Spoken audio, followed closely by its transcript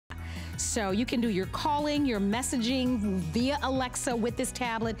So you can do your calling, your messaging via Alexa with this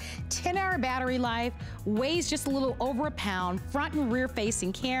tablet. 10-hour battery life, weighs just a little over a pound, front and rear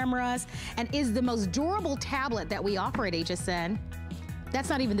facing cameras, and is the most durable tablet that we offer at HSN. That's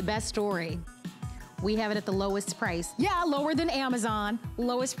not even the best story. We have it at the lowest price. Yeah, lower than Amazon,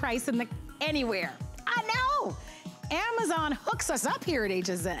 lowest price in the anywhere. I know. Amazon hooks us up here at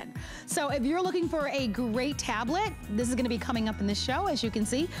HSN. So if you're looking for a great tablet, this is gonna be coming up in the show. As you can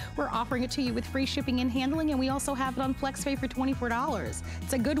see, we're offering it to you with free shipping and handling, and we also have it on FlexPay for $24.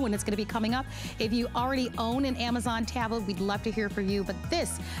 It's a good one, it's gonna be coming up. If you already own an Amazon tablet, we'd love to hear from you, but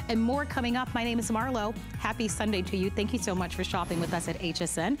this and more coming up. My name is Marlo. Happy Sunday to you. Thank you so much for shopping with us at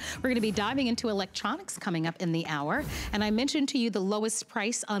HSN. We're gonna be diving into electronics coming up in the hour, and I mentioned to you the lowest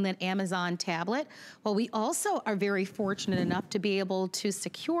price on that Amazon tablet. Well, we also are very fortunate enough to be able to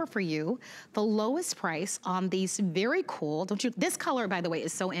secure for you the lowest price on these very cool, this color, by the way,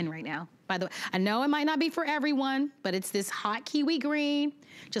 is so in right now. By the way, I know it might not be for everyone, but it's this hot kiwi green.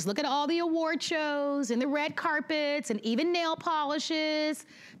 Just look at all the award shows and the red carpets and even nail polishes.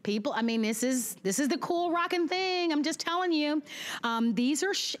 People, I mean, this is the cool rockin' thing. I'm just telling you. These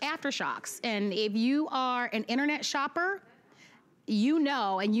are aftershocks, and if you are an internet shopper, you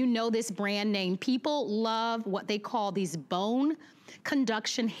know this brand name. People love what they call these bone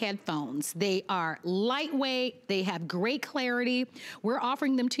conduction headphones. They are lightweight, they have great clarity. We're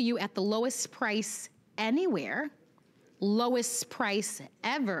offering them to you at the lowest price anywhere, lowest price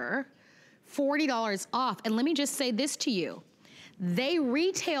ever, $40 off. And let me just say this to you. They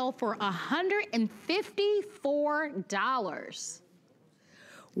retail for $154.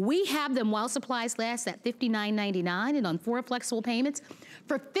 We have them while supplies last at $59.99 and on 4 flexible payments.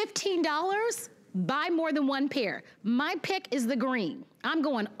 For $15, buy more than one pair. My pick is the green. I'm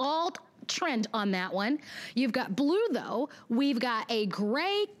going all trend on that one. You've got blue though. We've got a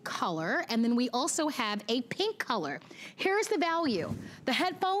gray color, and then we also have a pink color. Here's the value. The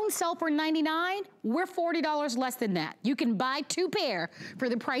headphones sell for $99. We're $40 less than that. You can buy 2 pair for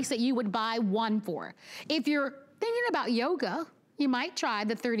the price that you would buy 1 for. If you're thinking about yoga, you might try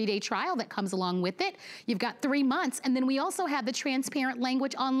the 30-day trial that comes along with it. You've got 3 months, and then we also have the transparent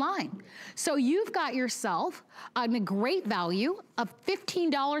language online. So you've got yourself a great value of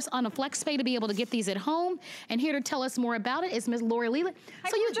 $15 on a FlexPay to be able to get these at home. And here to tell us more about it is Ms. Lori Leland.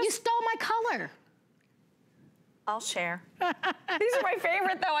 So you stole my color. I'll share. These are my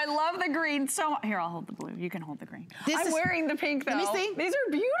favorite though. I love the green so much. Here, I'll hold the blue. You can hold the green. I'm wearing the pink though. Let me see. These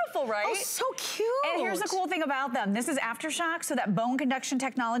are beautiful, right? Oh, so cute. And here's the cool thing about them. This is aftershock, so that bone conduction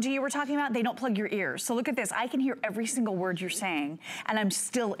technology you were talking about, they don't plug your ears. So look at this. I can hear every single word you're saying, and I'm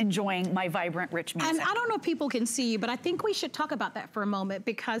still enjoying my vibrant, rich music. And I don't know if people can see, but I think we should talk about that for a moment,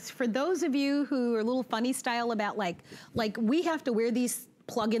 because for those of you who are a little funny style about like we have to wear these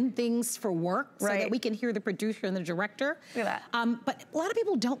plug-in things for work so that we can hear the producer and the director. Look at that. But a lot of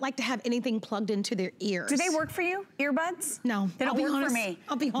people don't like to have anything plugged into their ears. Do they work for you, earbuds? No. They don't work for me.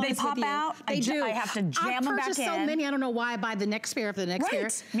 I'll be honest They pop with you. out. They do. I have to jam them back in. I've purchased so many, I don't know why I buy the next pair after the next pair.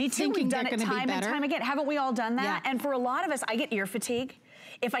 Me too. We've done it time and time again. Haven't we all done that? Yeah. And for a lot of us, I get ear fatigue.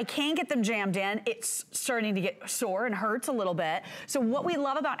 If I can get them jammed in, it's starting to get sore and hurts a little bit. So what we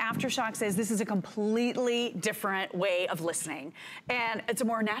love about aftershocks is this is a completely different way of listening, and it's a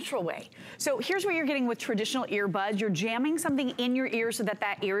more natural way. So here's what you're getting with traditional earbuds. You're jamming something in your ear so that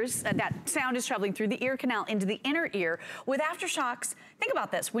that sound is traveling through the ear canal into the inner ear. With aftershocks, think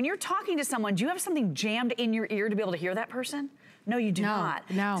about this. When you're talking to someone, do you have something jammed in your ear to be able to hear that person? No, you do not.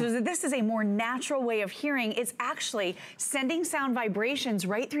 No. So this is a more natural way of hearing. It's actually sending sound vibrations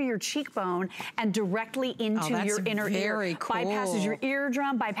right through your cheekbone and directly into your inner ear. Very cool. Bypasses your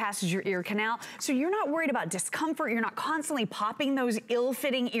eardrum, bypasses your ear canal. So you're not worried about discomfort. You're not constantly popping those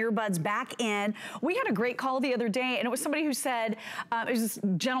ill-fitting earbuds back in. We had a great call the other day, and it was somebody who said, it was this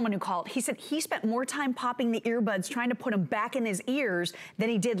gentleman who called. He said he spent more time popping the earbuds trying to put them back in his ears than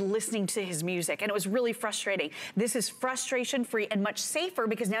he did listening to his music. And it was really frustrating. This is frustration-free and much safer,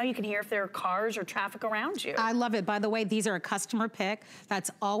 because now you can hear if there are cars or traffic around you. I love it. By the way, these are a customer pick.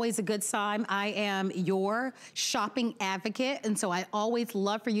 That's always a good sign. I am your shopping advocate, and so I always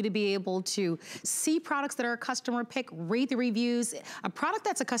love for you to be able to see products that are a customer pick, read the reviews. A product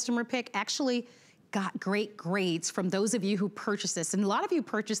that's a customer pick actually got great grades from those of you who purchased this. And a lot of you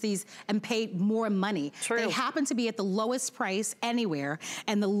purchased these and paid more money. True. They happen to be at the lowest price anywhere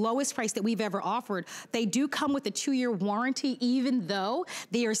and the lowest price that we've ever offered. They do come with a 2-year warranty, even though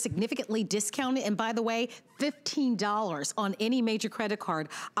they are significantly discounted. And by the way, $15 on any major credit card.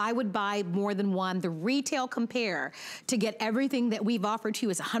 I would buy more than one. The retail compare to get everything that we've offered to you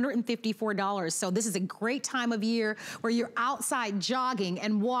is $154. So this is a great time of year where you're outside jogging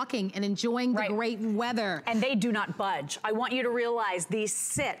and walking and enjoying the great weather. And they do not budge. I want you to realize these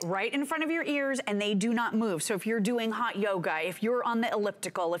sit right in front of your ears and they do not move. So if you're doing hot yoga, if you're on the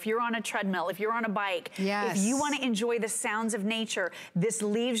elliptical, if you're on a treadmill, if you're on a bike, if you want to enjoy the sounds of nature, this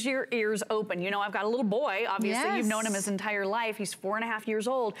leaves your ears open. You know, I've got a little boy. Obviously, you've known him his entire life. He's 4.5 years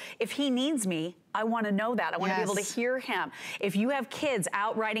old. If he needs me, I want to know that. I want to be able to hear him. If you have kids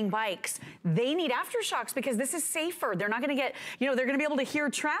out riding bikes, they need aftershocks because this is safer. They're not going to get, you know, they're going to be able to hear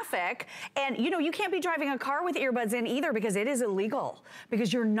traffic. And, you know, you can't be driving a car with earbuds in either because it is illegal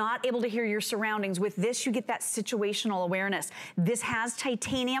because you're not able to hear your surroundings. With this, you get that situational awareness. This has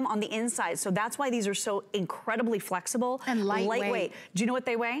titanium on the inside. So that's why these are so incredibly flexible and lightweight. Do you know what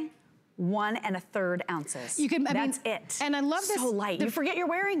they weigh? 1 1/3 ounces. You can, That's it. And I love this. So light. You forget you're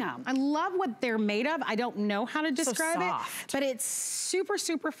wearing them. I love what they're made of. I don't know how to describe it, but it's super,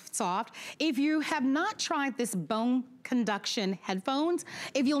 super soft. If you have not tried this bone conduction headphones,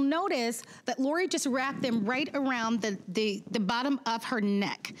 if you'll notice that Lori just wrapped them right around the bottom of her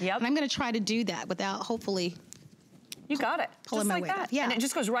neck. Yep. And I'm going to try to do that without hopefully. You got it. Just like that. Yeah. And it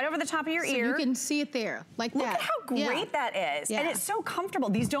just goes right over the top of your ear. You can see it there, like that. Look at how great that is. Yeah. And it's so comfortable.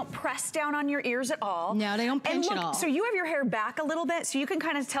 These don't press down on your ears at all. No, they don't pinch at all. So you have your hair back a little bit, so you can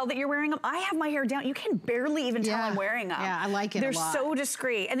kind of tell that you're wearing them. I have my hair down. You can barely even tell I'm wearing them. Yeah, I like it a lot. They're so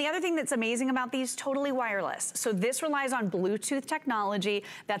discreet. And the other thing that's amazing about these, totally wireless. So this relies on Bluetooth technology.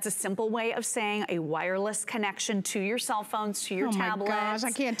 That's a simple way of saying a wireless connection to your cell phones, to your tablets. Oh my gosh,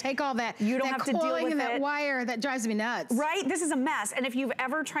 I can't take all that. You don't have to deal with that wire. That drives me nuts. Right? This is a mess. And if you've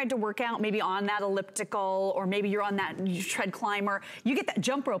ever tried to work out maybe on that elliptical or maybe you're on that tread climber, you get that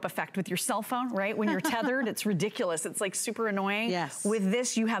jump rope effect with your cell phone, right? When you're tethered, it's ridiculous. It's like super annoying. Yes. With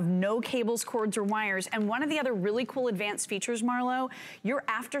this, you have no cables, cords, or wires. And one of the other really cool advanced features, Marlo, your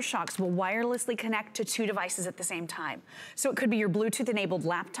aftershocks will wirelessly connect to 2 devices at the same time. So it could be your Bluetooth-enabled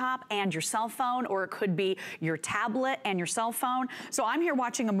laptop and your cell phone, or it could be your tablet and your cell phone. So I'm here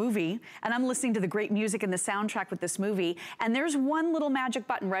watching a movie, and I'm listening to the great music and the soundtrack with this movie, and there's one little magic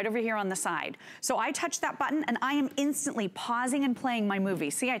button right over here on the side. So I touch that button and I am instantly pausing and playing my movie.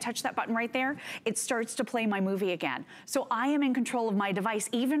 See, I touch that button right there. It starts to play my movie again. So I am in control of my device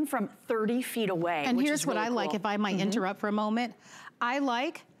even from 30 feet away. And here's what I like, if I might interrupt for a moment. I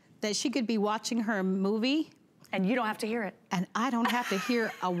like that she could be watching her movie. And you don't have to hear it. And I don't have to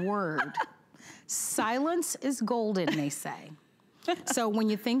hear a word. Silence is golden, they say. So when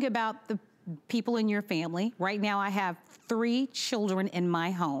you think about the people in your family, right now I have 3 children in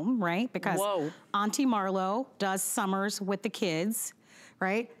my home, right? Because Auntie Marlo does summers with the kids,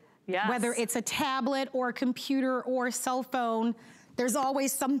 right? Yes. Whether it's a tablet or a computer or a cell phone, there's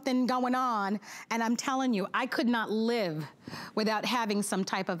always something going on. And I'm telling you, I could not live without having some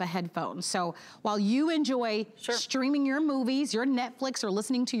type of a headphone. So while you enjoy streaming your movies, your Netflix, or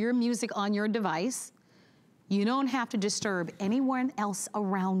listening to your music on your device, you don't have to disturb anyone else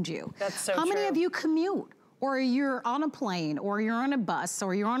around you. That's so true. How many of you commute? Or you're on a plane, or you're on a bus,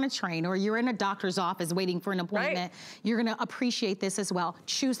 or you're on a train, or you're in a doctor's office waiting for an appointment. You're gonna appreciate this as well.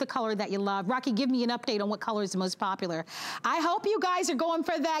 Choose the color that you love. Rocky, give me an update on what color is the most popular. I hope you guys are going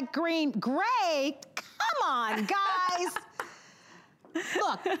for that green. Gray, come on, guys.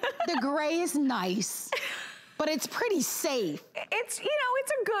 Look, the gray is nice. But it's pretty safe. It's, you know,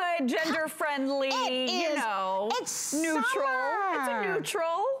 it's a good gender-friendly, you know, it's neutral. Summer. It's a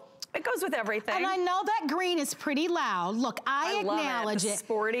neutral. It goes with everything. And I know that green is pretty loud. Look, I acknowledge it.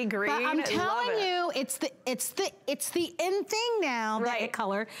 Sporty green. But I'm telling you, it's the in thing now, that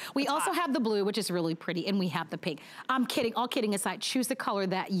color. We also have the blue, which is really pretty, and we have the pink. I'm kidding, all kidding aside, choose the color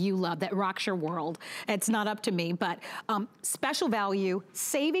that you love, that rocks your world. It's not up to me, but special value,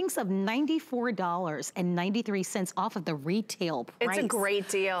 savings of $94.93 off of the retail price. It's a great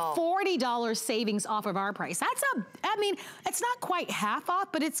deal. $40 savings off of our price. That's I mean, it's not quite half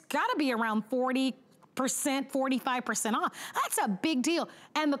off, but it's gotta be around 40%, 45% off. That's a big deal.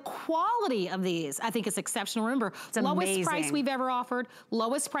 And the quality of these, I think, is exceptional. Remember, it's lowest price we've ever offered,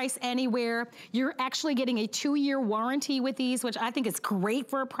 lowest price anywhere. You're actually getting a 2-year warranty with these, which I think is great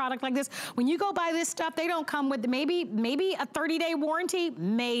for a product like this. When you go buy this stuff, they don't come with maybe a 30-day warranty,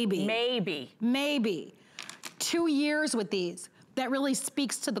 maybe. 2 years with these. that really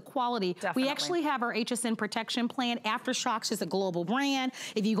speaks to the quality. Definitely. We actually have our HSN protection plan. Aftershocks is a global brand.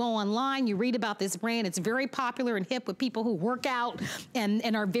 If you go online, you read about this brand. It's very popular and hip with people who work out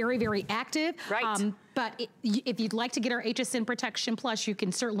and are very, very active. Right. But if you'd like to get our HSN Protection Plus, you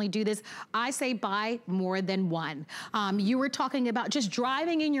can certainly do this. I say buy more than one. You were talking about just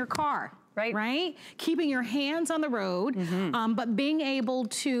driving in your car. Right? Keeping your hands on the road, but being able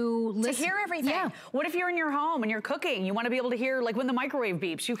to listen. To hear everything. Yeah. What if you're in your home and you're cooking? You want to be able to hear, like when the microwave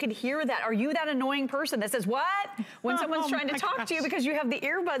beeps, you can hear that. Are you that annoying person that says, what? When someone's trying to talk to you because you have the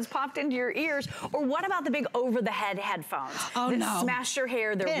earbuds popped into your ears? Or what about the big over-the-head headphones? That smash your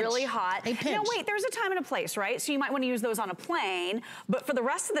hair, they're really hot. They pinch. Now wait, there's a time and a place, right? So you might want to use those on a plane, but for the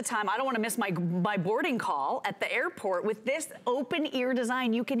rest of the time, I don't want to miss my boarding call at the airport. With this open ear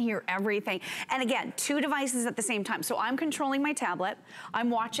design, you can hear everything. And again, 2 devices at the same time. So I'm controlling my tablet, I'm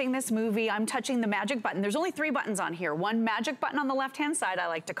watching this movie, I'm touching the magic button. There's only 3 buttons on here. One magic button on the left-hand side, I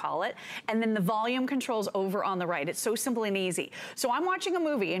like to call it, and then the volume controls over on the right. It's so simple and easy. So I'm watching a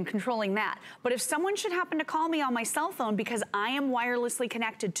movie and controlling that. But if someone should happen to call me on my cell phone because I am wirelessly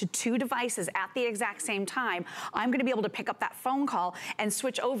connected to 2 devices at the exact same time, I'm gonna be able to pick up that phone call and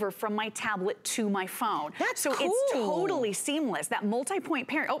switch over from my tablet to my phone. That's so cool. It's totally seamless. That multi-point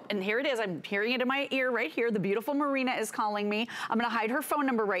pairing. Oh, and here it is. I'm hearing it in my ear right here. The beautiful Marina is calling me. I'm gonna hide her phone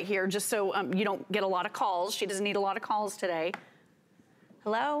number right here just so you don't get a lot of calls. She doesn't need a lot of calls today.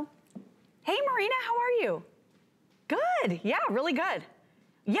 Hello? Hey Marina, how are you? Good, yeah, really good.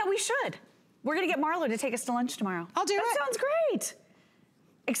 Yeah, we should. We're gonna get Marlo to take us to lunch tomorrow. I'll do it. That sounds great.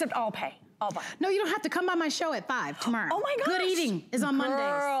 Except I'll pay. I'll buy. No, you don't have to come by my show at 5 tomorrow. Oh my gosh. Good Eating is on Mondays.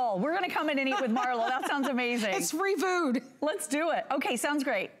 Girl, we're gonna come in and eat with Marlo. That sounds amazing. It's free food. Let's do it. Okay, sounds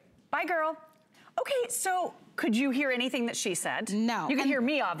great. Bye, girl. Okay, so could you hear anything that she said? No. You can hear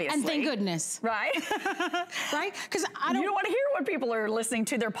me, obviously. And thank goodness. Right? Right? Because you don't want to hear what people are listening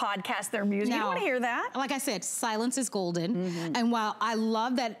to, their podcast, their music. No. You don't want to hear that. Like I said, silence is golden. And while I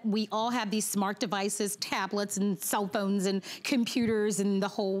love that we all have these smart devices, tablets and cell phones and computers and the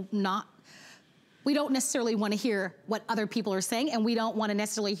whole we don't necessarily want to hear what other people are saying, and we don't want to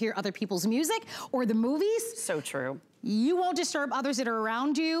necessarily hear other people's music or the movies. So true. You won't disturb others that are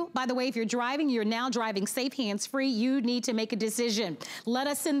around you. By the way, if you're driving, you're now driving safe, hands-free. You need to make a decision. Let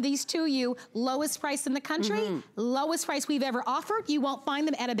us send these to you. Lowest price in the country, lowest price we've ever offered. You won't find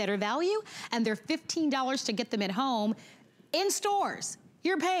them at a better value, and they're $15 to get them at home. In stores,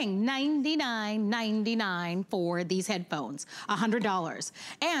 you're paying $99.99 for these headphones, $100.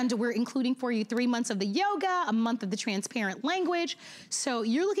 And we're including for you 3 months of the yoga, a month of the transparent language. So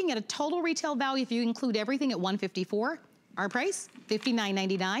you're looking at a total retail value, if you include everything, at $154. Our price,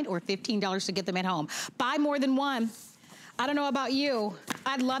 $59.99 or $15 to get them at home. Buy more than one. I don't know about you.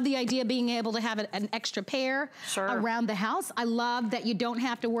 I'd love the idea of being able to have an extra pair around the house. I love that you don't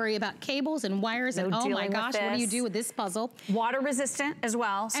have to worry about cables and wires and oh my gosh, what do you do with this puzzle? Water resistant as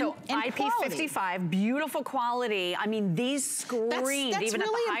well. So and IP55, beautiful quality. I mean, these screamed that's even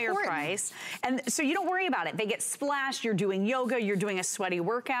really at the higher price. And so you don't worry about it. They get splashed, you're doing yoga, you're doing a sweaty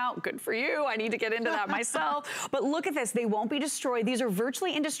workout. Good for you. I need to get into that myself. But look at this, they won't be destroyed. These are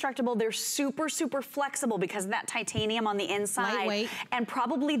virtually indestructible. They're super, super flexible because of that titanium on the inside. Lightweight. And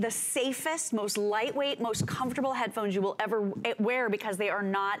probably the safest, most lightweight, most comfortable headphones you will ever wear because they are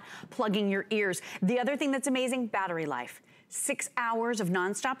not plugging your ears. The other thing that's amazing, battery life. 6 hours of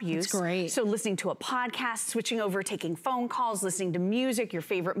nonstop use. That's great. So listening to a podcast, switching over, taking phone calls, listening to music, your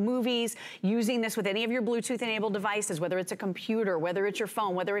favorite movies, using this with any of your Bluetooth enabled devices, whether it's a computer, whether it's your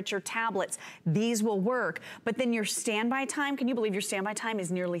phone, whether it's your tablets, these will work. But then your standby time, can you believe your standby time is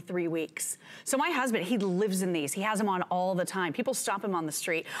nearly 3 weeks? So my husband, he lives in these. He has them on all the time. People stop him on the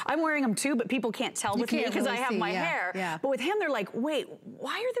street. I'm wearing them too, but people can't tell with me because I have my hair. Yeah. But with him, they're like, wait,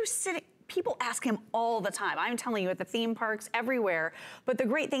 why are those sitting? People ask him all the time. I'm telling you, at the theme parks, everywhere. But the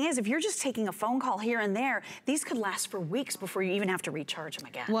great thing is, if you're just taking a phone call here and there, these could last for weeks before you even have to recharge them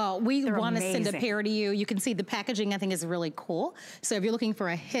again. Well, we want to send a pair to you. You can see the packaging, I think, is really cool. So if you're looking for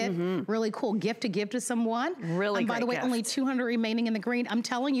a hit, really cool gift to give to someone. Really great by the way, gift. only 200 remaining in the green. I'm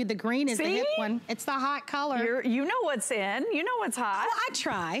telling you, the green is the hip one. It's the hot color. You know what's in. You know what's hot. Oh, I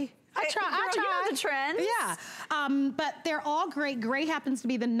try. I try. You know the trends. Yeah, but they're all great. Gray happens to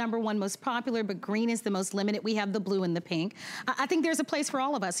be the #1 most popular, but green is the most limited. We have the blue and the pink. I think there's a place for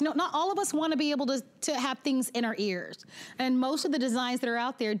all of us. You know, not all of us want to be able to have things in our ears. And most of the designs that are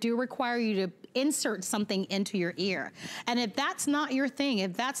out there do require you to insert something into your ear. And if that's not your thing,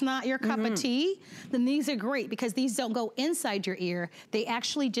 if that's not your cup of tea, then these are great because these don't go inside your ear. They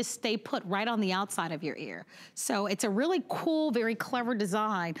actually just stay put right on the outside of your ear. So it's a really cool, very clever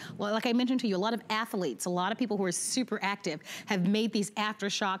design. Well, like I mentioned to you, a lot of athletes, a lot of people who are super active have made these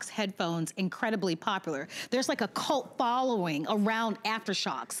AfterShokz headphones incredibly popular. There's like a cult following around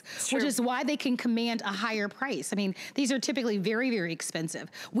AfterShokz, which is why they can command a higher price. I mean, these are typically very, very expensive.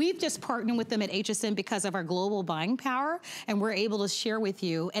 We've just partnered with them at HSN because of our global buying power, and we're able to share with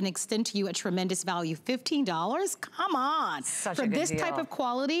you and extend to you a tremendous value. $15? Come on. Such for a good this deal. type of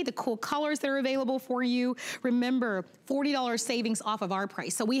quality, the cool colors that are available for you, remember, $40 savings off of our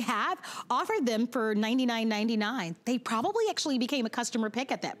price. So we have offered them for $99.99. They probably actually became a customer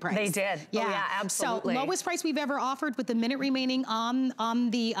pick at that price. They did. Yeah, Oh, yeah, absolutely. So lowest price we've ever offered with the minute remaining on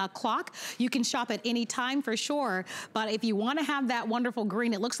the clock. You can shop at any time for sure. But if you want to have that wonderful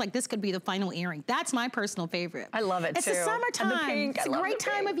green, it looks like this could be the final earring. That's my personal favorite. I love it It's the summertime. And the pink. It's a great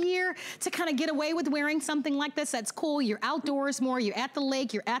time of year to kind of get away with wearing something like this. That's cool. You're outdoors more. You're at the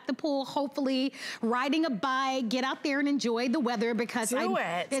lake. You're at the pool, hopefully, riding a bike. Get out there and enjoy the weather because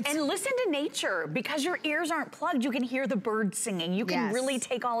and listen to nature. Because your ears aren't plugged, you can hear the birds singing. You can really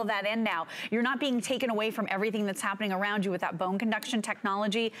take all of that in now. You're not being taken away from everything that's happening around you with that bone conduction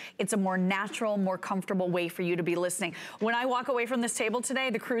technology. It's a more natural, more comfortable way for you to be listening. When I walk away from this table today,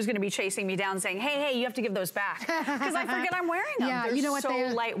 the crew's gonna be chasing me down saying, hey, you have to give those back. Because I forget I'm wearing them. Yeah, they're you know what? So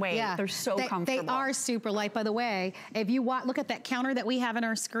lightweight. Yeah. They're so comfortable. They are super light, by the way. If you look at that counter that we have on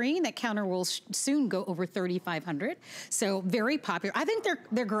our screen, that counter will soon go over 3,500. So very popular. I think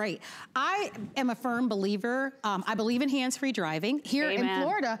they're great. I am a firm believer. I believe in hands-free driving here in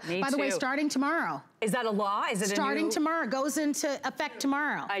Florida. By the way, starting tomorrow. Is that a law? Is it starting tomorrow? Goes into effect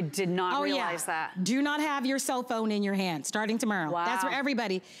tomorrow. I did not realize that. Do not have your cell phone in your hand starting tomorrow. Wow. That's for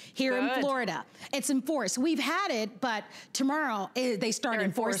everybody here in Florida. It's enforced. We've had it, but tomorrow they start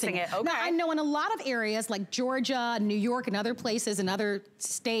enforcing it. Okay. Now, I know in a lot of areas like Georgia, New York, and other places and other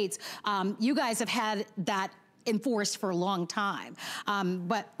states, you guys have had that enforced for a long time.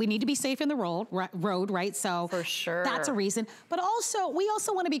 But we need to be safe in the road, right? So for sure. That's a reason. But also, we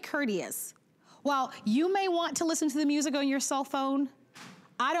also want to be courteous. While you may want to listen to the music on your cell phone,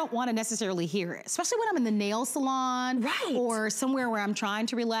 I don't want to necessarily hear it, especially when I'm in the nail salon or somewhere where I'm trying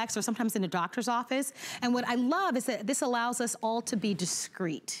to relax, or sometimes in a doctor's office. And what I love is that this allows us all to be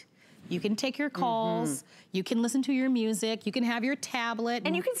discreet. You can take your calls, you can listen to your music, you can have your tablet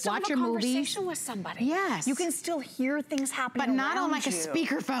and you can still watch have a your conversation with somebody. Yes. You can still hear things happening but not around on like a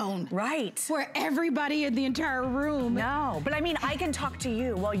speakerphone. Right. Where everybody in the entire room. No, but I mean, I can talk to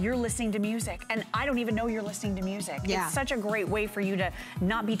you while you're listening to music and I don't even know you're listening to music. Yeah. It's such a great way for you to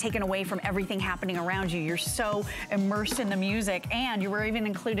not be taken away from everything happening around you. You're so immersed in the music, and we're even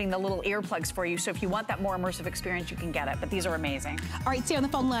including the little earplugs for you. So if you want that more immersive experience, you can get it, but these are amazing. All right, stay on the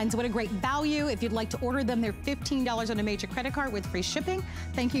phone lines. What a great value. If you'd like to order them, they're $15 on a major credit card with free shipping.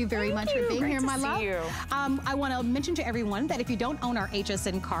 Thank you very much for being here, my love. I want to mention to everyone that if you don't own our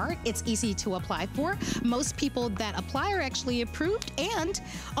HSN card, it's easy to apply for. Most people that apply are actually approved, and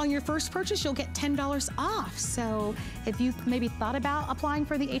on your first purchase, you'll get $10 off. So if you've maybe thought about applying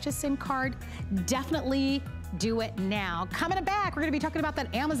for the HSN card, definitely do it now. Coming back, we're going to be talking about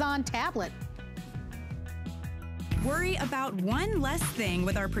that Amazon tablet. Worry about one less thing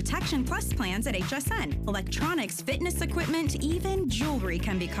with our Protection Plus plans at HSN. Electronics, fitness equipment, even jewelry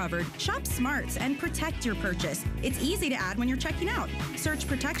can be covered. Shop smarts and protect your purchase. It's easy to add when you're checking out. Search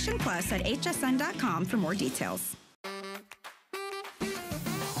Protection Plus at hsn.com for more details.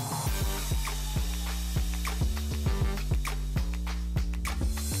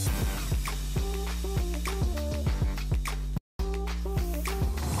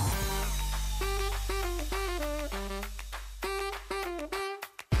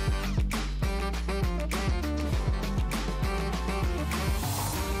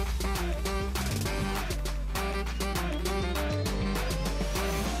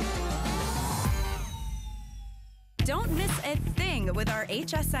 Don't miss a thing with our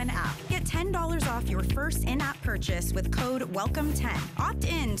HSN app. Get $10 off your first in-app purchase with code WELCOME10. Opt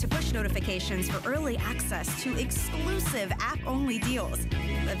in to push notifications for early access to exclusive app-only deals.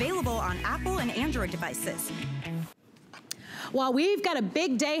 Available on Apple and Android devices. Well, we've got a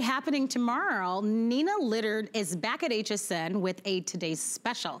big day happening tomorrow. Nina Littard is back at HSN with a Today's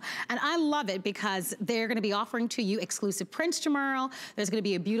Special. And I love it because they're gonna be offering to you exclusive prints tomorrow. There's gonna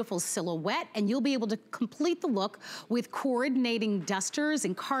be a beautiful silhouette, and you'll be able to complete the look with coordinating dusters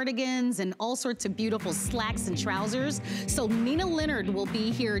and cardigans and all sorts of beautiful slacks and trousers. So Nina Littard will be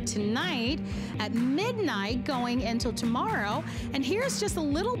here tonight at midnight going until tomorrow. And here's just a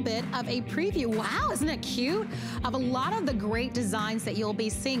little bit of a preview. Wow, isn't it cute? Of a lot of the great designs that you'll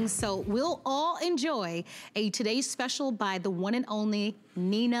be seeing. So we'll all enjoy a Today's Special by the one and only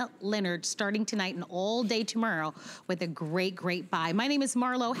Nina Littard starting tonight and all day tomorrow with a great, great buy. My name is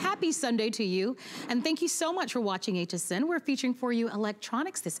Marlo. Happy Sunday to you. And thank you so much for watching HSN. We're featuring for you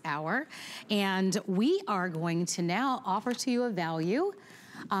electronics this hour. And we are going to now offer to you a value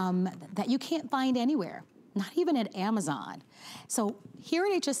that you can't find anywhere, not even at Amazon. So here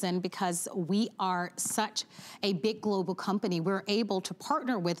at HSN, because we are such a big global company, we're able to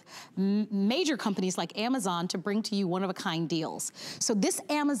partner with major companies like Amazon to bring to you one-of-a-kind deals. So this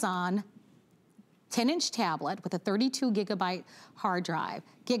Amazon 10-inch tablet with a 32 gigabyte hard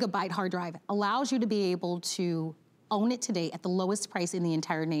drive allows you to be able to own it today at the lowest price in the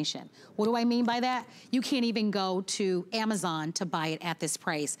entire nation. What do I mean by that? You can't even go to Amazon to buy it at this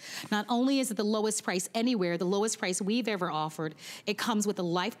price. Not only is it the lowest price anywhere, the lowest price we've ever offered, it comes with a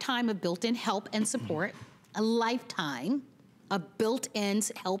lifetime of built-in help and support, a lifetime of built-in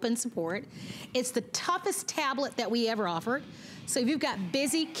help and support. It's the toughest tablet that we ever offered. So if you've got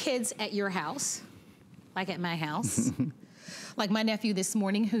busy kids at your house, like at my house, like my nephew this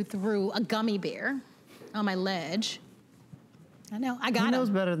morning who threw a gummy bear on my ledge. I know, I got him. He knows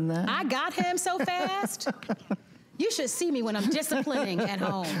better than that. I got him so fast. You should see me when I'm disciplining at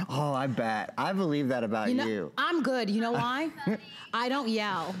home. Oh, I bet. I believe that about you. I'm good, you know why? I don't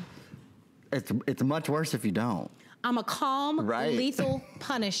yell. It's much worse if you don't. I'm a calm, lethal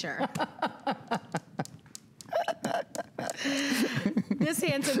punisher. This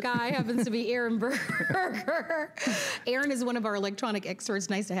handsome guy happens to be Aaron Berger. Aaron is one of our electronic experts.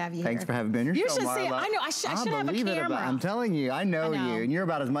 Nice to have you Thanks here. for having me on your show, You should Marla. see it. I know. I should have a camera. I'm telling you, I know you, and you're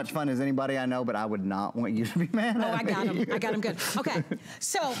about as much fun as anybody I know, but I would not want you to be mad at me. I got him. I got him good. Okay,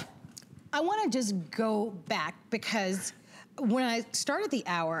 so I want to just go back because when I started the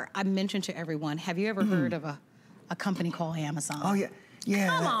hour, I mentioned to everyone, have you ever heard of a company called Amazon? Oh, yeah. Yeah.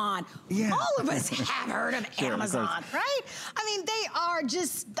 Come on. Yeah. All of us have heard of Amazon, right? I mean, they are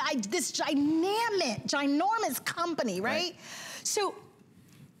just this ginormous company, right? So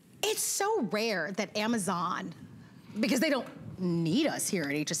it's so rare that Amazon, because they don't need us here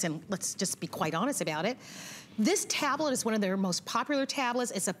at HSN, let's just be quite honest about it. This tablet is one of their most popular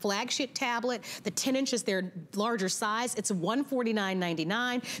tablets. It's a flagship tablet. The 10-inch is their larger size. It's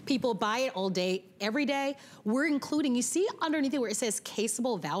 $149.99. People buy it all day, every day. We're including, you see underneath it where it says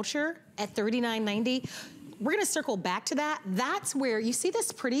caseable voucher at $39.90. We're gonna circle back to that. That's where, you see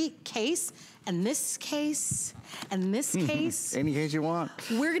this pretty case, and this case, and this case. Any case you want.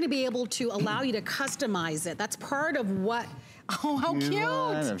 We're gonna be able to allow you to customize it. That's part of what, oh, how cute.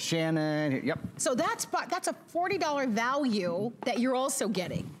 Of Shannon, yep. So that's a $40 value that you're also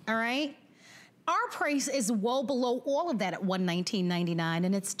getting, all right? Our price is well below all of that at $119.99,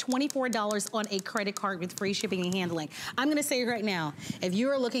 and it's $24 on a credit card with free shipping and handling. I'm gonna say right now, if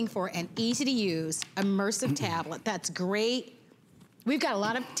you're looking for an easy-to-use, immersive tablet, that's great. We've got a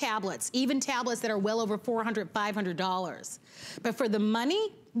lot of tablets, even tablets that are well over $400, $500. But for the money,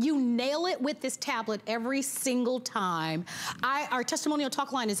 you nail it with this tablet every single time. Our testimonial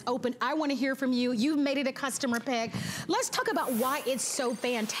talk line is open. I want to hear from you. You've made it a customer pick. Let's talk about why it's so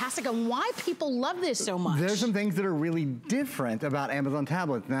fantastic and why people love this so much. There's some things that are really different about Amazon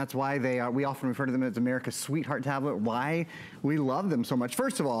tablets, and that's why we often refer to them as America's sweetheart tablet, why we love them so much.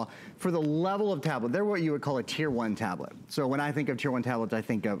 First of all, for the level of tablet, they're what you would call a tier 1 tablet. So when I think of tier 1 tablets, I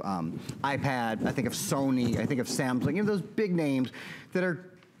think of iPad, I think of Sony, I think of Samsung, you know, those big names that are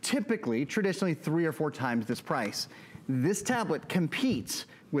typically, traditionally 3 or 4 times this price. This tablet competes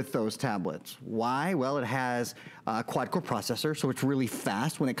with those tablets. Why? Well, it has a quad-core processor, so it's really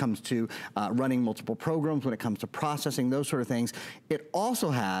fast when it comes to running multiple programs, when it comes to processing, those sort of things. It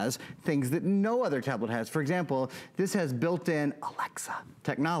also has things that no other tablet has. For example, this has built-in Alexa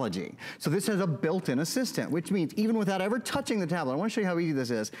technology. So this has a built-in assistant, which means even without ever touching the tablet, I want to show you how easy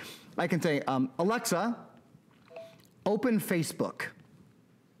this is. I can say, Alexa, open Facebook.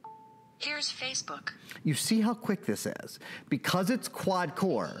 Here's Facebook. You see how quick this is? Because it's quad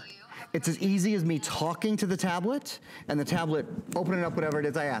core, it's as easy as me talking to the tablet and the tablet opening up whatever it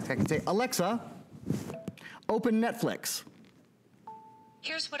is I ask. I can say, Alexa, open Netflix.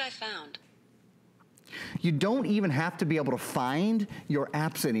 Here's what I found. You don't even have to be able to find your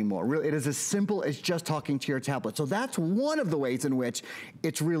apps anymore. Really, it is as simple as just talking to your tablet. So that's one of the ways in which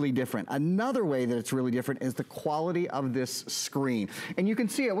it's really different. Another way that it's really different is the quality of this screen. And you can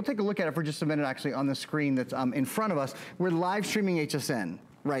see it, we'll take a look at it for just a minute actually on the screen that's in front of us. We're live streaming HSN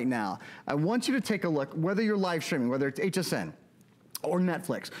right now. I want you to take a look, whether you're live streaming, whether it's HSN, or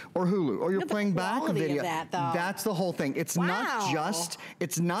Netflix, or Hulu, or you're playing back a video. That's the whole thing. It's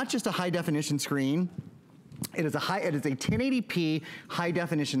not just a high definition screen. It is a 1080p high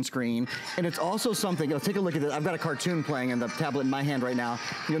definition screen, and it's also something, take a look at this. I've got a cartoon playing in the tablet in my hand right now.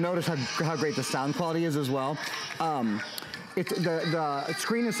 You'll notice how great the sound quality is as well. The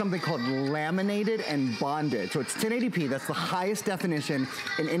screen is something called laminated and bonded. So it's 1080p, that's the highest definition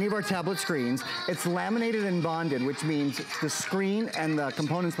in any of our tablet screens. It's laminated and bonded, which means the screen and the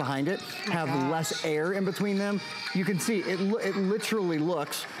components behind it have less air in between them. You can see it literally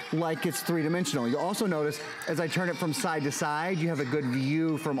looks like it's three-dimensional. You'll also notice as I turn it from side to side, you have a good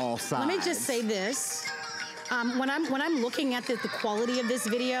view from all sides. Let me just say this. When I'm looking at the quality of this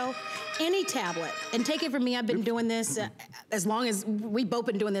video, any tablet, and take it from me, I've been doing this as long as, we've both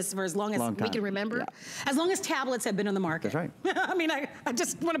been doing this for as long as we can remember. As long as tablets have been on the market. That's right. I mean, I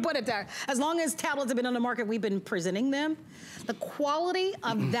just want to put it there. As long as tablets have been on the market, we've been presenting them. The quality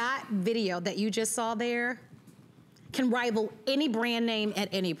of that video that you just saw there can rival any brand name at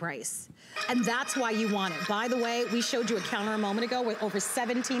any price. And that's why you want it. By the way, we showed you a counter a moment ago with over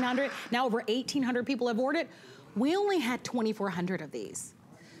 1,700. Now over 1,800 people have ordered. We only had 2,400 of these.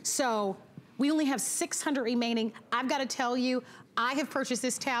 So we only have 600 remaining. I've got to tell you, I have purchased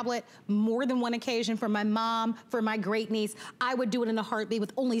this tablet more than one occasion for my mom, for my great niece. I would do it in a heartbeat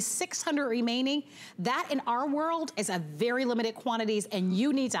with only 600 remaining. That in our world is a very limited quantities, and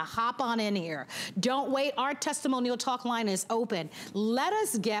you need to hop on in here. Don't wait, our testimonial talk line is open. Let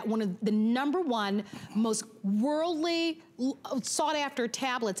us get one of the #1 most worldly sought after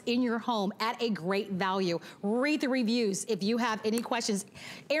tablets in your home at a great value. Read the reviews if you have any questions.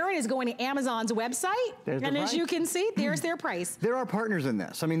 Aaron is going to Amazon's website, and as you can see, there's their price. There are partners in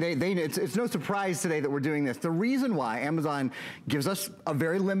this. I mean, it's no surprise today that we're doing this. The reason why Amazon gives us a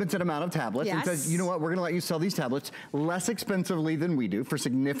very limited amount of tablets and says, you know what, we're gonna let you sell these tablets less expensively than we do, for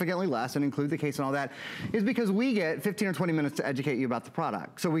significantly less, and include the case and all that, is because we get 15 or 20 minutes to educate you about the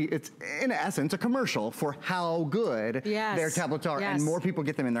product. So it's, in essence, a commercial for how good their tablets are, and more people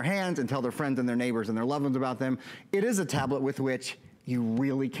get them in their hands and tell their friends and their neighbors and their loved ones about them. It is a tablet with which you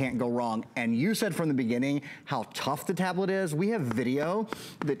really can't go wrong. And you said from the beginning how tough the tablet is. We have video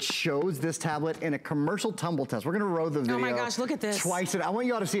that shows this tablet in a commercial tumble test. We're gonna row the video. Oh my gosh, look at this. Twice, I want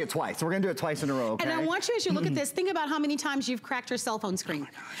you all to see it twice. So we're gonna do it twice in a row, okay? And I want you, as you look at this, think about how many times you've cracked your cell phone screen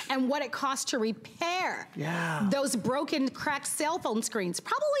and what it costs to repair those broken, cracked cell phone screens.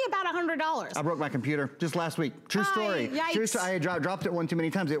 Probably about $100. I broke my computer just last week. True story. True story. I had dropped it one too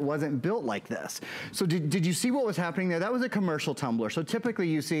many times. It wasn't built like this. So did you see what was happening there? That was a commercial tumbler. So typically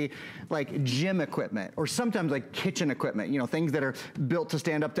you see like gym equipment, or sometimes like kitchen equipment, you know, things that are built to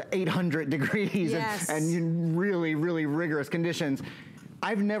stand up to 800 degrees and really, really rigorous conditions.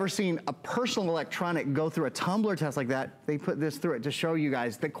 I've never seen a personal electronic go through a tumbler test like that. They put this through it to show you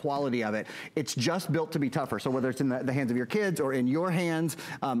guys the quality of it. It's just built to be tougher. So whether it's in the hands of your kids or in your hands,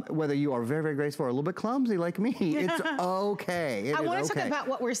 whether you are very, very graceful or a little bit clumsy like me, it's okay. I want to talk about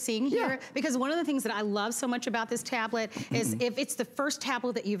what we're seeing here, because one of the things that I love so much about this tablet is if it's the first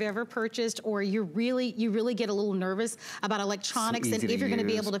tablet that you've ever purchased, or you really get a little nervous about electronics, and if you're going to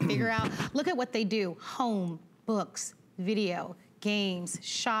be able to figure out, look at what they do: home, books, video, games,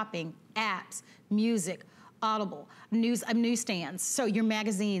 shopping, apps, music, Audible, newsstands, so your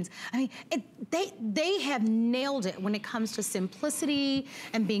magazines. I mean, they have nailed it when it comes to simplicity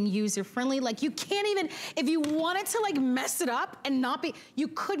and being user-friendly. Like, you can't even, if you wanted to like mess it up and not be, you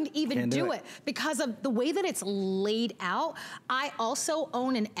couldn't even do it because of the way that it's laid out. I also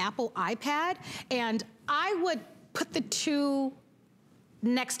own an Apple iPad, and I would put the two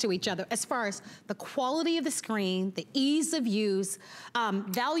next to each other as far as the quality of the screen, the ease of use.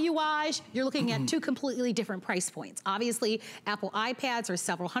 Value-wise, you're looking at two completely different price points. Obviously, Apple iPads are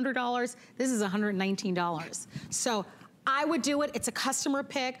several $100s. This is $119. So I would do it. It's a customer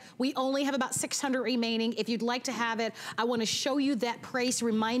pick. We only have about 600 remaining. If you'd like to have it, I want to show you that price,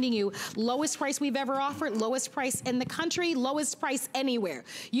 reminding you, lowest price we've ever offered, lowest price in the country, lowest price anywhere.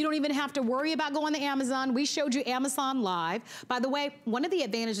 You don't even have to worry about going to Amazon. We showed you Amazon Live. By the way, one of the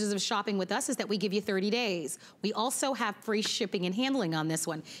advantages of shopping with us is that we give you 30 days. We also have free shipping and handling on this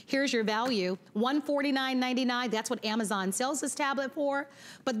one. Here's your value, $149.99. That's what Amazon sells this tablet for,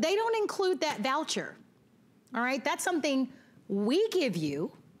 but they don't include that voucher. All right, that's something we give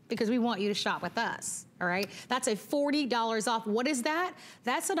you because we want you to shop with us, all right? That's a $40 off. What is that?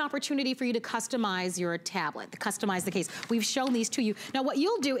 That's an opportunity for you to customize your tablet, to customize the case. We've shown these to you. Now what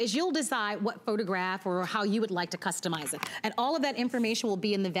you'll do is you'll decide what photograph or how you would like to customize it. And all of that information will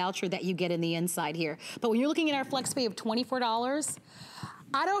be in the voucher that you get in the inside here. But when you're looking at our FlexPay of $24,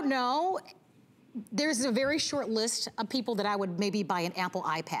 I don't know, there's a very short list of people that I would maybe buy an Apple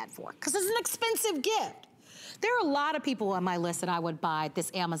iPad for, because it's an expensive gift. There are a lot of people on my list that I would buy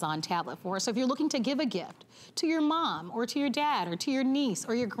this Amazon tablet for. So if you're looking to give a gift to your mom or to your dad or to your niece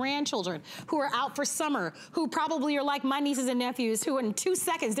or your grandchildren who are out for summer, who probably are like my nieces and nephews who in 2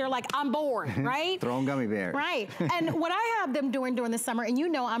 seconds, they're like, I'm bored, right? Throw them gummy bears. Right, and what I have them doing during the summer, and you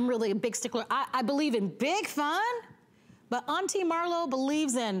know I'm really a big stickler, I believe in big fun, but Auntie Marlo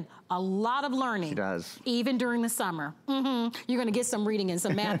believes in a lot of learning. She does. Even during the summer. You're gonna get some reading and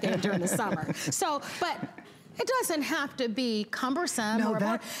some math in during the summer. So, but it doesn't have to be cumbersome.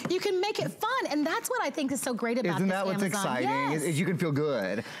 No, you can make it fun, and that's what I think is so great about Isn't this that what's Amazon. exciting? Yes. Is you can feel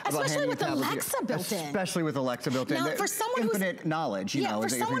good. Especially with Alexa built in. Especially with Alexa built in. Now, for someone infinite knowledge, you know. For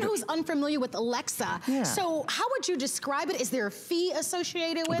someone who's unfamiliar with Alexa, so how would you describe it? Is there a fee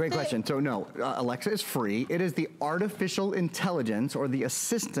associated with it? Great question. So no, Alexa is free. It is the artificial intelligence or the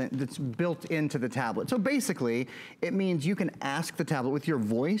assistant that's built into the tablet. So basically, it means you can ask the tablet with your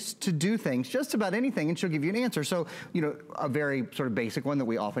voice to do things, just about anything, and she'll give you an answer. So, you know, a very sort of basic one that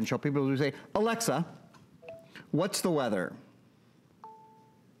we often show people who say, Alexa, what's the weather?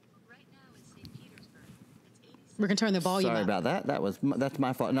 Right now in St. Petersburg, it's 87. We're gonna turn the volume up. Sorry about that. That's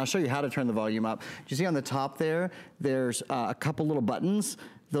my fault. And I'll show you how to turn the volume up. Do you see on the top there, there's a couple little buttons.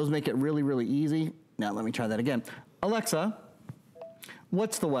 Those make it really, really easy. Now let me try that again. Alexa,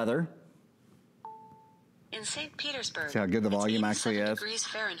 what's the weather? In St. Petersburg, See how good the volume actually is? degrees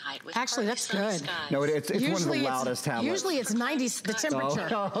Fahrenheit with Actually, that's partly sunny good. skies. No, it's one of the loudest tablets. Usually it's 90, the temperature.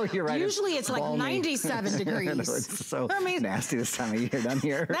 Oh, you're right. Usually it's like balmy. 97 degrees. I know, it's so nasty this time of year down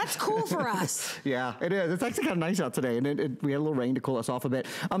here. That's cool for us. Yeah, it is. It's actually kind of nice out today, and we had a little rain to cool us off a bit.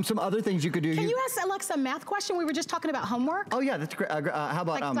 Some other things you could do. Can you ask Alexa a math question? We were just talking about homework. Oh yeah, that's great. How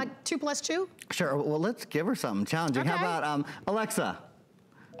about like 2 plus 2? Sure. Well, let's give her something challenging. Okay. How about Alexa?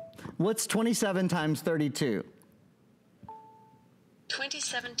 What's 27 times 32?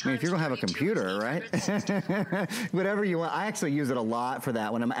 27 times. I mean, if you're gonna have a 32 computer, is right? 860. Whatever you want. I actually use it a lot for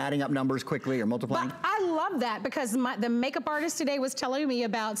that when I'm adding up numbers quickly or multiplying. But I love that because the makeup artist today was telling me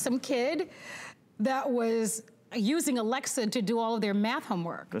about some kid that was using Alexa to do all of their math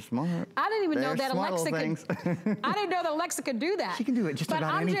homework. They're smart. I didn't even know They're that smart Alexa little could. I didn't know that Alexa could do that. She can do it just about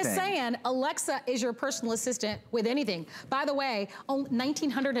anything. But I'm just saying, Alexa is your personal assistant with anything. By the way,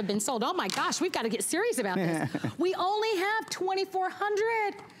 1,900 have been sold. Oh my gosh, we've got to get serious about this. We only have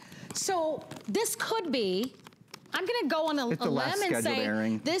 2,400. So this could be. I'm gonna go on a limb and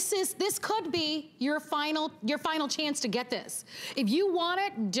say this could be your final chance to get this. If you want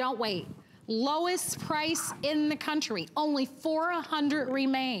it, don't wait. Lowest price in the country. Only 400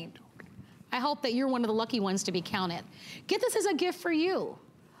 remain. I hope that you're one of the lucky ones to be counted. Get this as a gift for you.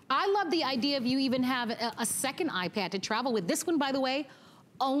 I love the idea of you even have a second iPad to travel with. This one, by the way,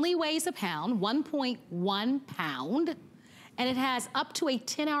 only weighs a pound, 1.1 pound, and it has up to a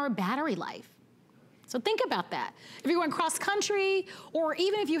 10-hour battery life. So think about that. If you're going cross country, or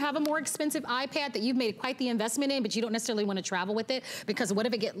even if you have a more expensive iPad that you've made quite the investment in, but you don't necessarily want to travel with it, because what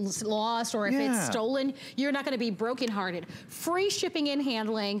if it gets lost or if it's stolen, you're not going to be brokenhearted. Free shipping and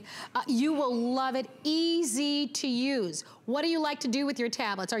handling. You will love it. Easy to use. What do you like to do with your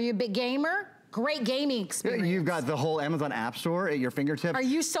tablets? Are you a big gamer? Great gaming experience. You've got the whole Amazon App Store at your fingertips. Are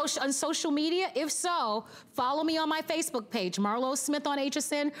you on social media? If so, follow me on my Facebook page, Marlo Smith on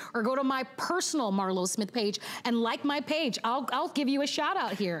HSN, or go to my personal Marlo Smith page and like my page. I'll give you a shout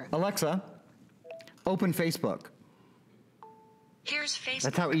out here. Alexa, open Facebook. Here's Facebook.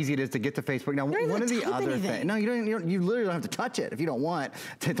 That's how easy it is to get to Facebook. Now, one of the other things, no, you literally don't have to touch it if you don't want.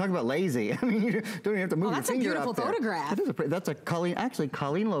 To talk about lazy, I mean, you don't even have to move your finger up there. That's a beautiful photograph. That's a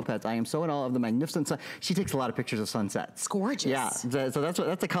Colleen Lopez. I am so in awe of the magnificent sun. She takes a lot of pictures of sunsets. It's gorgeous. Yeah, so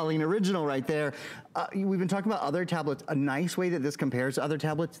that's a Colleen original right there. We've been talking about other tablets. A nice way that this compares to other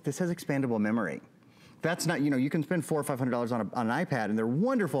tablets, this has expandable memory. That's not, you can spend $400 or $500 on an iPad and they're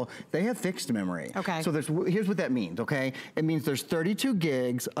wonderful. They have fixed memory. Okay. So here's what that means, okay? It means there's 32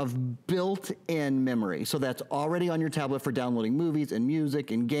 gigs of built-in memory. So that's already on your tablet for downloading movies and music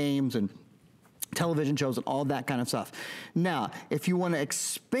and games and television shows and all that kind of stuff. Now, if you want to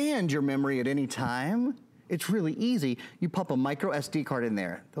expand your memory at any time, It's really easy. You pop a micro SD card in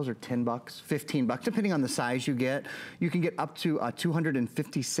there. Those are 10 bucks, 15 bucks, depending on the size you get. You can get up to a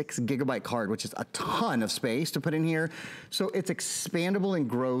 256 gigabyte card, which is a ton of space to put in here. So it's expandable and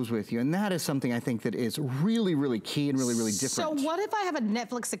grows with you. And that is something I think that is really, really key and really, really different. So what if I have a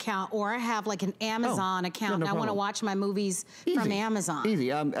Netflix account or I have like an Amazon account and I want to watch my movies from Amazon?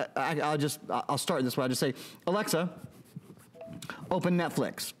 Easy. I'll start this way. I'll just say, Alexa, open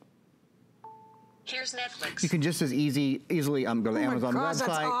Netflix. Here's Netflix. You can just as easily go to the Amazon website.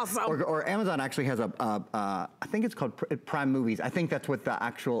 That's awesome. Or Amazon actually has I think it's called Prime Movies. I think that's what the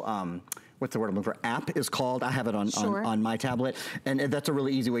actual, what's the word I'm looking for, app is called. I have it on my tablet. And that's a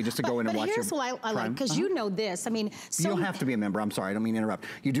really easy way just to go in and watch your But here's what I like, because you know this. I mean, you don't have to be a member. I'm sorry, I don't mean to interrupt.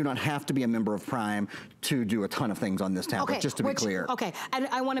 You do not have to be a member of Prime to do a ton of things on this tablet, just to be clear. Okay, and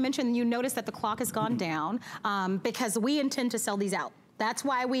I want to mention, you notice that the clock has gone down because we intend to sell these out. That's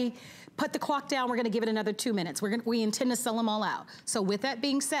why we put the clock down. We're going to give it another 2 minutes. We intend to sell them all out. So with that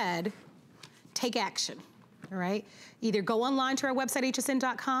being said, take action, all right? Either go online to our website,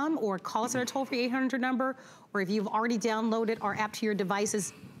 hsn.com, or call us at our toll-free 800 number, or if you've already downloaded our app to your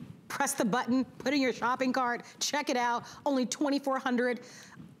devices, press the button, put in your shopping cart, check it out. Only 2,400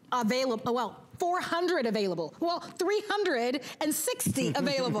 available, well, 400 available. Well, 360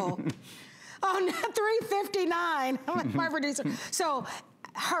 available. Oh, no, 359. My producer. So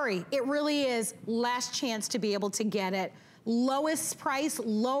hurry. It really is last chance to be able to get it. Lowest price,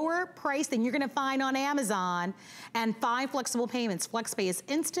 lower price than you're going to find on Amazon, and 5 flexible payments. FlexPay is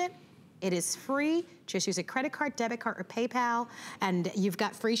instant. It is free. Just use a credit card, debit card, or PayPal, and you've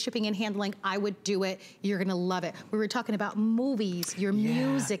got free shipping and handling. I would do it. You're gonna love it. We were talking about movies, your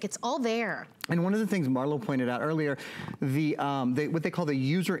music, it's all there. And one of the things Marlo pointed out earlier, what they call the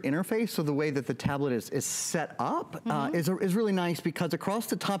user interface, so the way that the tablet is set up is really nice, because across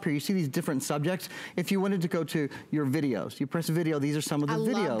the top here, you see these different subjects. If you wanted to go to your videos, you press video, these are some of the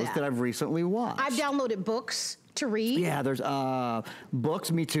videos that I've recently watched. I've downloaded books to read. Yeah, there's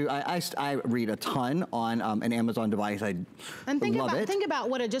books, me too. I read a ton on an Amazon device. I love it. Think about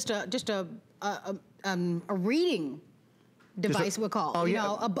what a reading device would call. Oh,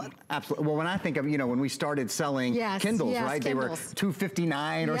 yeah. Absolutely. Well, when I think of, when we started selling Kindles, right? They were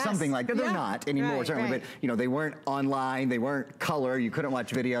 $2.59 or something like that. They're not anymore, certainly. But, they weren't online. They weren't color. You couldn't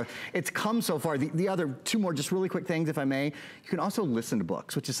watch video. It's come so far. The other two more just really quick things, if I may. You can also listen to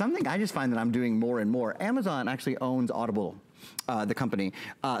books, which is something I just find that I'm doing more and more. Amazon actually owns Audible. The company.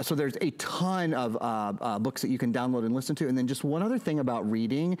 So there's a ton of books that you can download and listen to. And then just one other thing about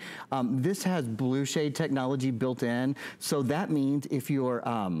reading, this has blue shade technology built in. So that means if you're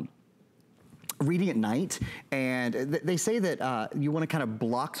reading at night, and they say that you want to kind of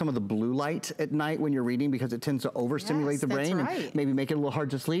block some of the blue light at night when you're reading, because it tends to overstimulate the brain and maybe make it a little hard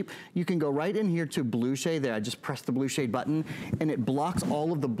to sleep. You can go right in here to blue shade there. I just press the blue shade button and it blocks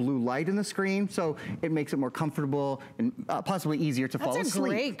all of the blue light in the screen, so it makes it more comfortable and possibly easier to fall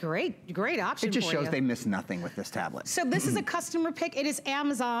asleep. Great option. It just shows they miss nothing with this tablet. So this is a customer pick. It is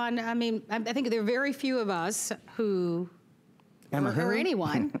Amazon. I mean, I think there are very few of us who, or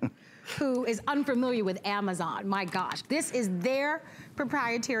anyone, who is unfamiliar with Amazon. My gosh, this is their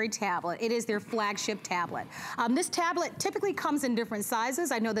proprietary tablet. It is their flagship tablet. This tablet typically comes in different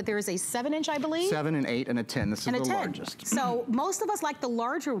sizes. I know that there is a 7-inch, I believe. 7, an 8, and a 10. This is the largest. So most of us like the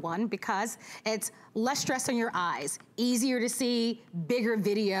larger one because it's less stress on your eyes, easier to see, bigger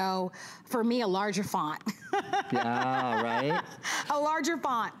video. For me, a larger font. Yeah, right? A larger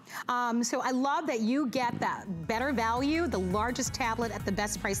font. So I love that you get that better value, the largest tablet at the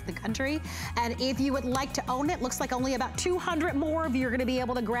best price in the country. And if you would like to own it, looks like only about 200 more of you are gonna be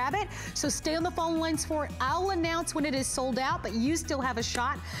able to grab it. So stay on the phone lines for it. I'll announce when it is sold out, but you still have a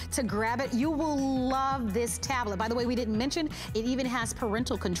shot to grab it. You will love this tablet. By the way, we didn't mention, it even has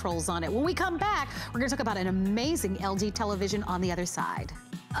parental controls on it. When we come back, we're gonna talk about an amazing LG television on the other side.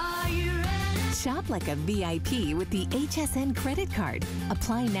 Are you ready? Shop like a VIP with the HSN credit card.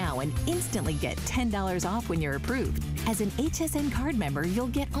 Apply now and instantly get $10 off when you're approved. As an HSN card member, you'll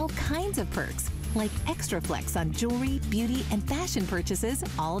get all kinds of perks, like extra flex on jewelry, beauty, and fashion purchases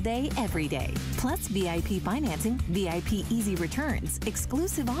all day, every day. Plus VIP financing, VIP easy returns,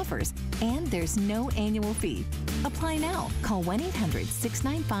 exclusive offers, and there's no annual fee. Apply now. Call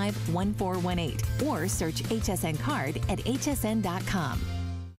 1-800-695-1418 or search HSN card at hsn.com.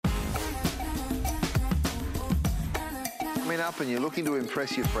 Coming up and you're looking to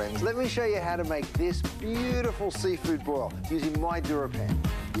impress your friends, let me show you how to make this beautiful seafood broil using my DuraPan.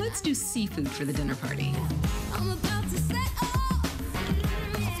 Let's do seafood for the dinner party. I'm about to set off. I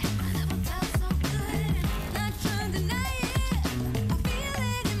never felt so good. Not trying to deny it. I feel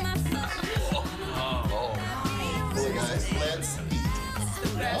it in my soul.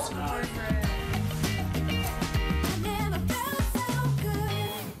 best cornbread.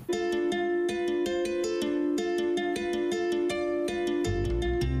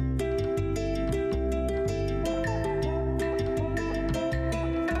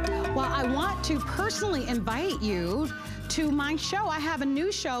 Well, I want to personally invite you to my show. I have a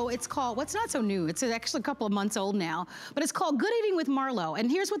new show. It's called, well, it's not so new. It's actually a couple of months old now, but it's called Good Eating with Marlo.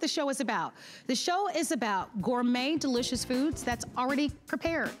 And here's what the show is about. The show is about gourmet, delicious foods that's already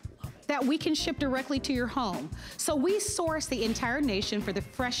prepared, that we can ship directly to your home. So we source the entire nation for the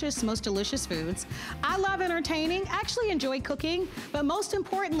freshest, most delicious foods. I love entertaining, actually enjoy cooking, but most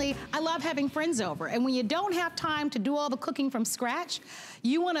importantly, I love having friends over. And when you don't have time to do all the cooking from scratch,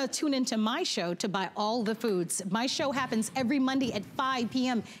 you wanna tune into my show to buy all the foods. My show happens every Monday at 5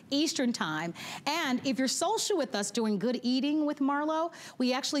 p.m. Eastern time. And if you're social with us doing Good Eating with Marlo,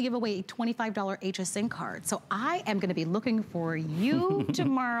 we actually give away a $25 HSN card. So I am gonna be looking for you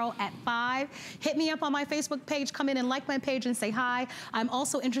tomorrow at 5. Hit me up on my Facebook page, come in and like my page and say hi. I'm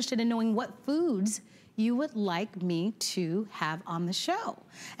also interested in knowing what foods you would like me to have on the show.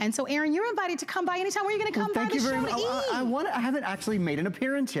 And so, Aaron, you're invited to come by anytime. Where are you gonna come by the show to eat? I haven't actually made an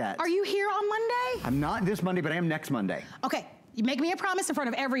appearance yet. Are you here on Monday? I'm not this Monday, but I am next Monday. Okay. You make me a promise in front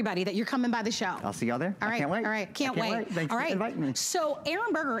of everybody that you're coming by the show. I'll see y'all there. All right. I can't wait. All right. Can't wait. Thanks all for right. inviting me. So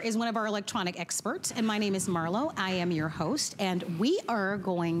Aaron Berger is one of our electronic experts, and my name is Marlo. I am your host, and we are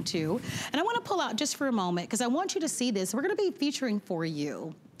going to, and I want to pull out just for a moment because I want you to see this. We're going to be featuring for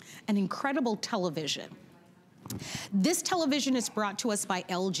you an incredible television. This television is brought to us by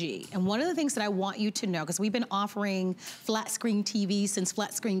LG. And one of the things that I want you to know, because we've been offering flat screen TVs since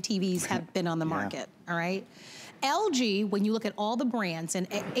flat screen TVs have been on the market, all right? LG, when you look at all the brands, and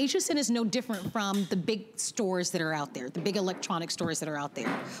HSN is no different from the big stores that are out there, the big electronic stores that are out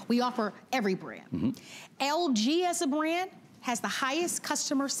there. We offer every brand. LG as a brand has the highest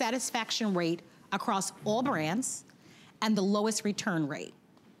customer satisfaction rate across all brands and the lowest return rate.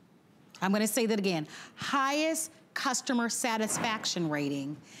 I'm gonna say that again. Highest customer satisfaction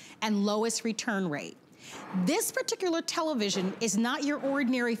rating and lowest return rate. This particular television is not your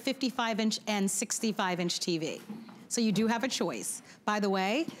ordinary 55-inch and 65-inch TV. So you do have a choice. By the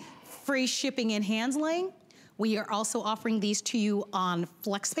way, free shipping and handling. We are also offering these to you on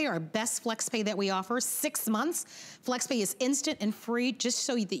FlexPay, our best FlexPay that we offer, 6 months. FlexPay is instant and free, just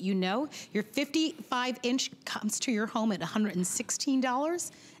so that you know. Your 55-inch comes to your home at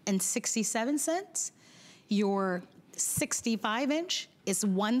 $116.67. Your 65-inch is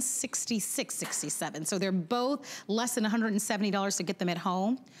 $166.67. So they're both less than $170 to get them at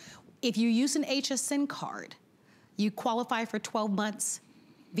home. If you use an HSN card, you qualify for 12 months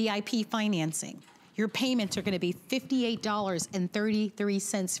VIP financing. Your payments are gonna be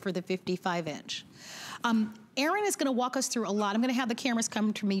 $58.33 for the 55-inch. Aaron is gonna walk us through a lot. I'm gonna have the cameras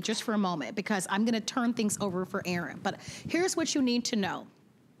come to me just for a moment because I'm gonna turn things over for Aaron. But here's what you need to know.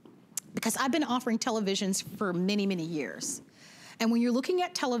 Because I've been offering televisions for many, many years. And when you're looking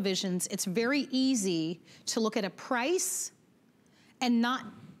at televisions, it's very easy to look at a price and not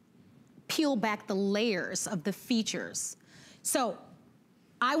peel back the layers of the features. So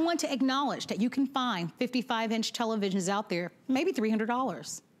I want to acknowledge that you can find 55-inch televisions out there, maybe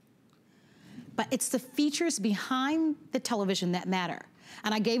 $300. But it's the features behind the television that matter.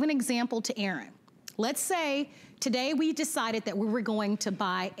 And I gave an example to Aaron. Let's say today we decided that we were going to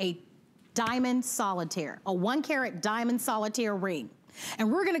buy a diamond solitaire, a 1-carat diamond solitaire ring.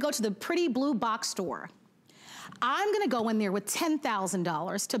 And we're gonna go to the Pretty Blue Box store. I'm gonna go in there with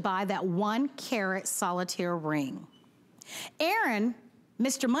 $10,000 to buy that 1-carat solitaire ring. Aaron,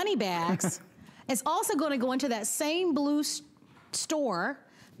 Mr. Moneybags, is also gonna go into that same blue store,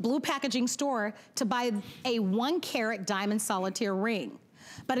 blue packaging store, to buy a 1-carat diamond solitaire ring.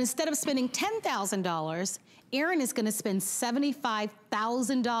 But instead of spending $10,000, Aaron is gonna spend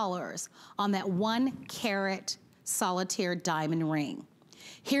 $75,000 on that 1-carat solitaire diamond ring.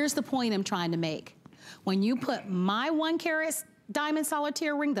 Here's the point I'm trying to make. When you put my 1-carat diamond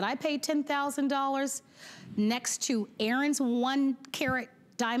solitaire ring that I paid $10,000 next to Aaron's 1-carat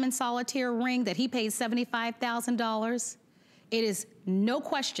diamond solitaire ring that he paid $75,000, it is no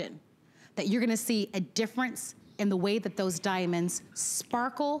question that you're gonna see a difference in the way that those diamonds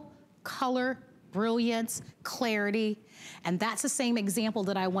sparkle, color, brilliance, clarity, and that's the same example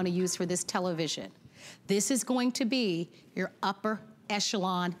that I want to use for this television. This is going to be your upper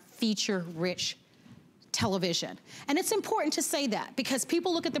echelon, feature-rich television. And it's important to say that because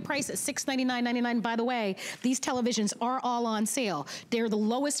people look at the price at $699.99. By the way, these televisions are all on sale. They're the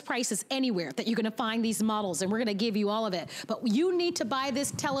lowest prices anywhere that you're gonna find these models, and we're gonna give you all of it. But you need to buy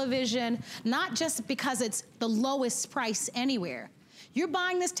this television not just because it's the lowest price anywhere. You're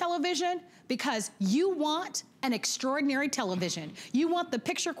buying this television because you want an extraordinary television. You want the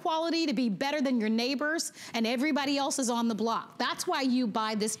picture quality to be better than your neighbors and everybody else is on the block. That's why you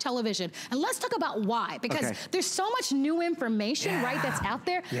buy this television. And let's talk about why, because there's so much new information, right, that's out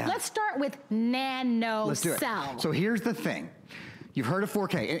there. Let's start with nano Let's do it. cells. So here's the thing. You've heard of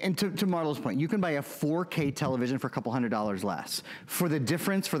 4K, and to Marlo's point, you can buy a 4K television for a couple $100 less. For the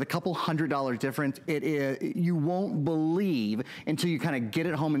difference, for the couple $100 difference, it is, you won't believe until you kind of get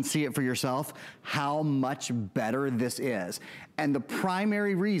it home and see it for yourself how much better this is. And the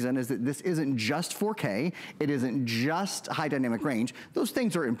primary reason is that this isn't just 4K, it isn't just high dynamic range. Those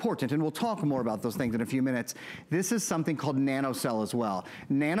things are important, and we'll talk more about those things in a few minutes. This is something called nanocell as well.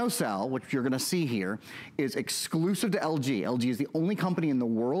 Nanocell, which you're gonna see here, is exclusive to LG. LG is the only company in the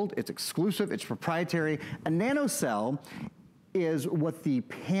world. It's exclusive, it's proprietary. A nanocell is what the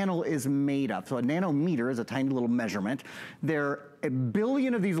panel is made of. So a nanometer is a tiny little measurement. There are 1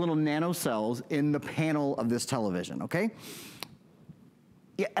 billion of these little nanocells in the panel of this television, okay?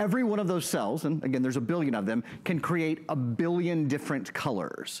 Every one of those cells, and again, there's 1 billion of them, can create 1 billion different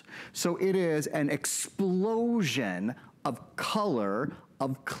colors. So it is an explosion of color,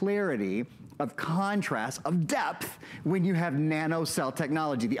 of clarity, of contrast, of depth when you have nanocell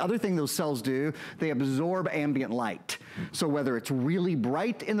technology. The other thing those cells do, they absorb ambient light. So whether it's really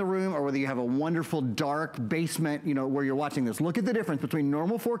bright in the room or whether you have a wonderful dark basement, you know, where you're watching this, look at the difference between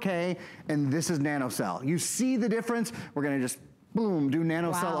normal 4K and this is nanocell. You see the difference? We're gonna just boom, do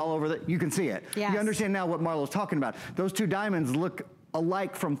nanocell all over you can see it. You understand now what Marlo's talking about. Those two diamonds look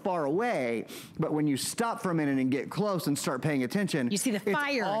alike from far away, but when you stop for a minute and get close and start paying attention, you see the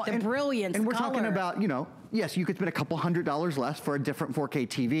fire, the brilliance, and we're talking about, you know, yes, you could spend a couple $100 less for a different 4K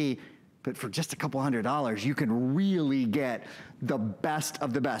TV, but for just a couple $100, you can really get the best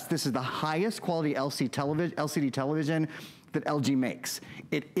of the best. This is the highest quality LCD television that LG makes.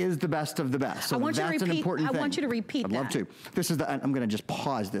 It is the best of the best. So that's an important thing. I want you to repeat that. I'd love to. This is the, I'm gonna just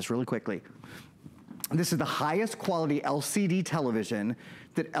pause this really quickly. This is the highest quality LCD television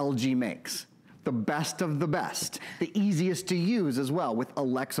that LG makes. The best of the best. The easiest to use as well with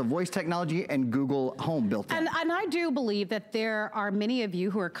Alexa voice technology and Google Home built in. And I do believe that there are many of you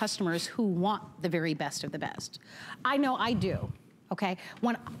who are customers who want the very best of the best. I know I do, okay?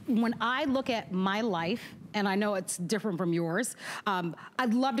 When I look at my life, and I know it's different from yours,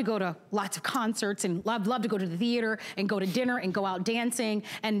 I'd love to go to lots of concerts and love to go to the theater and go to dinner and go out dancing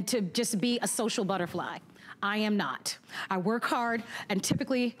and to just be a social butterfly. I am not. I work hard, and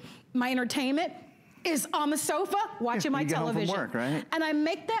typically my entertainment is on the sofa watching my television. Home from work, right? And I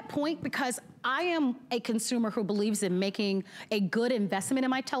make that point because I am a consumer who believes in making a good investment in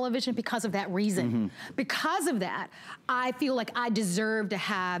my television because of that reason. Because of that, I feel like I deserve to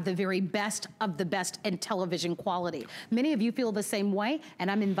have the very best of the best in television quality. Many of you feel the same way, and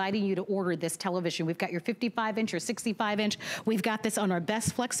I'm inviting you to order this television. We've got your 55-inch or 65-inch. We've got this on our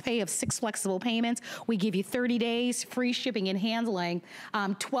best flex pay of 6 flexible payments. We give you 30 days, free shipping and handling,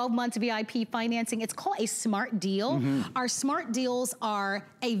 12 months VIP financing. It's called a smart deal. Our smart deals are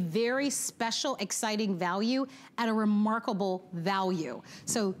a very special, exciting value at a remarkable value.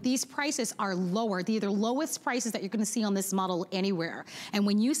 So these prices are lower. They're the lowest prices that you're gonna see on this model anywhere. And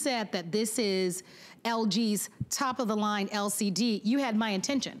when you said that this is LG's top of the line LCD, you had my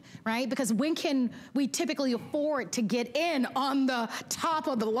attention, right? Because when can we typically afford to get in on the top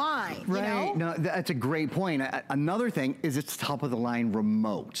of the line, right? You know? No, that's a great point. Another thing is it's top of the line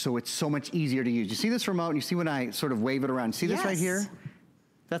remote. So it's so much easier to use. You see this remote and you see when I sort of wave it around, see this right here?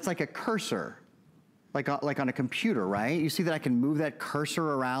 That's like a cursor, like on a computer, right? You see that I can move that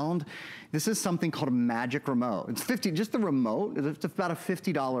cursor around? This is something called a magic remote. It's just the remote, it's about a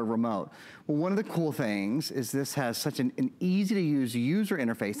 $50 remote. Well, one of the cool things is this has such an easy to use user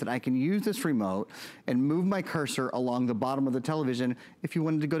interface that I can use this remote and move my cursor along the bottom of the television if you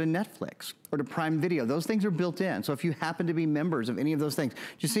wanted to go to Netflix or to Prime Video. Those things are built in. So if you happen to be members of any of those things, do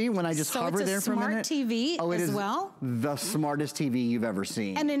you see when I just hover there for a minute? So it's a smart TV oh, it as is well? The smartest TV you've ever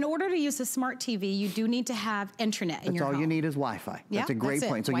seen. And in order to use a smart TV, you do need to have internet in your home. That's all you need is Wi-Fi. Yeah, that's a great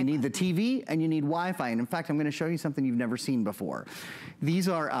point. So you need the TV and you need Wi-Fi. And in fact, I'm gonna show you something you've never seen before. These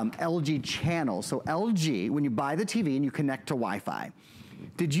are LG channels. So LG, when you buy the TV and you connect to Wi-Fi,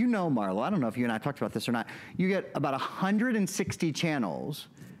 did you know, Marlo, I don't know if you and I talked about this or not, you get about 160 channels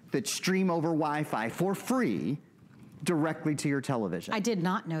that stream over Wi-Fi for free directly to your television. I did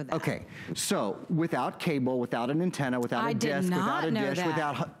not know that. Okay, so without cable, without an antenna, without a disc, without a dish,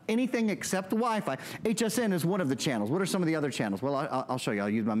 without anything except Wi-Fi, HSN is one of the channels. What are some of the other channels? Well, I'll show you. I'll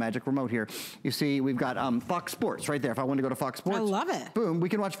use my magic remote here. You see, we've got Fox Sports right there. If I want to go to Fox Sports. I love it. Boom, we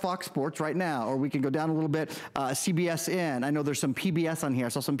can watch Fox Sports right now, or we can go down a little bit, CBSN. I know there's some PBS on here. I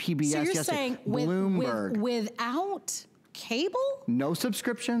saw some PBS yesterday. So you're saying Bloomberg. without cable? No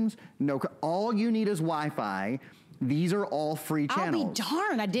subscriptions, all you need is Wi-Fi. These are all free channels. I'll be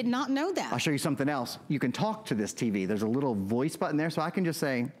darned, I did not know that. I'll show you something else. You can talk to this TV. There's a little voice button there, so I can just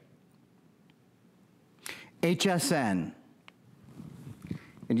say, HSN.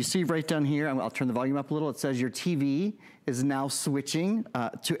 And you see right down here, I'll turn the volume up a little, it says your TV is now switching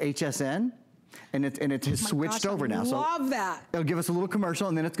to HSN. And it has switched over now. I love that. It'll give us a little commercial,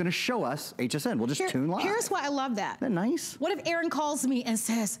 and then it's gonna show us HSN. We'll just tune live. Here's why I love that. Isn't that nice? What if Aaron calls me and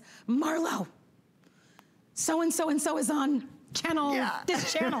says, Marlo, so-and-so and so is on channel,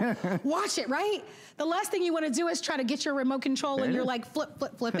 this channel. Watch it, right? The last thing you want to do is try to get your remote control and you're like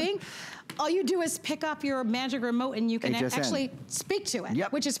flipping. All you do is pick up your magic remote and you can actually speak to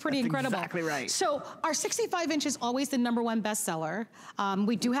it, which is pretty incredible. Exactly right. So our 65-inch is always the #1 bestseller.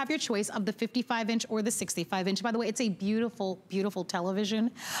 We do have your choice of the 55-inch or the 65-inch. By the way, it's a beautiful, beautiful television.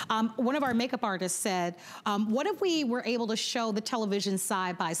 One of our makeup artists said, what if we were able to show the television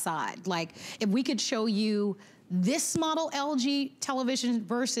side by side? Like if we could show you this model LG television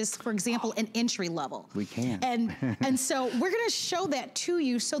versus, for example, an entry level. We can. And so we're gonna show that to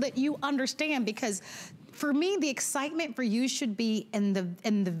you so that you understand, because for me, the excitement for you should be in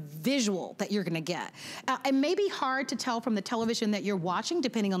the visual that you're gonna get. It may be hard to tell from the television that you're watching,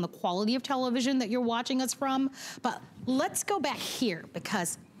 depending on the quality of television that you're watching us from, but let's go back here,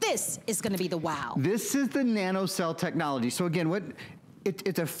 because this is gonna be the wow. This is the nanocell technology. So again,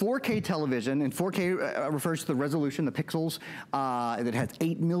 it's a 4K television, and 4K refers to the resolution, the pixels. It has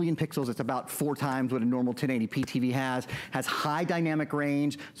 8 million pixels. It's about 4 times what a normal 1080p TV has. Has high dynamic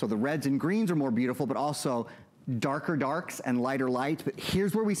range, so the reds and greens are more beautiful, but also darker darks and lighter lights. But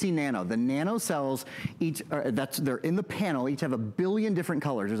here's where we see nano. The nano cells, they're in the panel, each have 1 billion different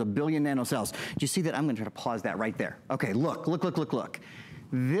colors. There's 1 billion nano cells. Do you see that? I'm gonna try to pause that right there. Okay, look.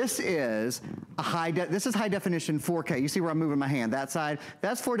 This is high definition 4K. You see where I'm moving my hand, that side?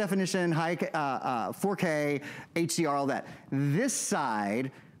 That's 4 definition, 4K, HDR, all that. This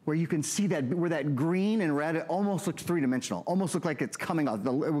side, where you can see that, where that green and red, it almost looks 3-dimensional. Almost look like it's coming off. It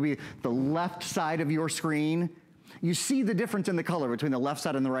will be the left side of your screen. You see the difference in the color between the left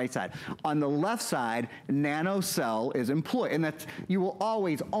side and the right side. On the left side, nanocell is employed, and that's, you will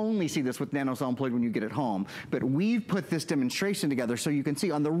always only see this with nanocell employed when you get it home. But we've put this demonstration together so you can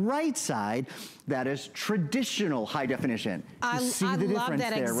see on the right side, that is traditional high definition. I love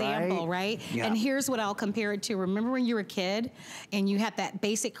that example, right? Yeah. And here's what I'll compare it to. Remember when you were a kid and you had that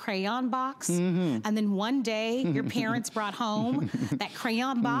basic crayon box? And then one day your parents brought home that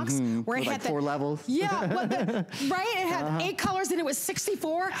crayon box where it had like 4 levels. Yeah, right? It had 8 colors and it was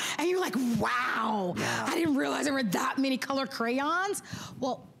 64. And you're like, wow, I didn't realize there were that many color crayons.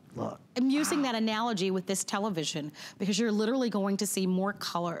 Well, look. I'm using that analogy with this television because you're literally going to see more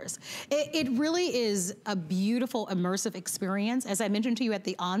colors. It really is a beautiful immersive experience. As I mentioned to you at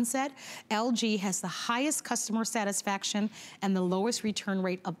the onset, LG has the highest customer satisfaction and the lowest return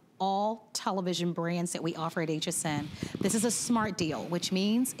rate of all television brands that we offer at HSN. This is a smart deal, which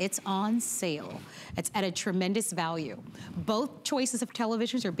means it's on sale. It's at a tremendous value. Both choices of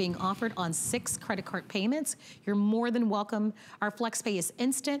televisions are being offered on 6 credit card payments. You're more than welcome. Our FlexPay is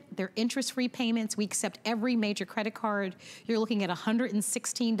instant. They're interest-free payments. We accept every major credit card. You're looking at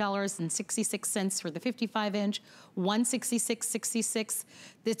 $116.66 for the 55-inch, $166.66.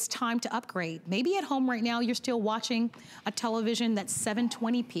 It's time to upgrade. Maybe at home right now, you're still watching a television that's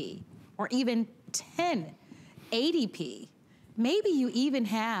 720p or even 1080p. Maybe you even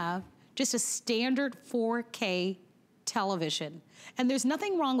have just a standard 4K television. And there's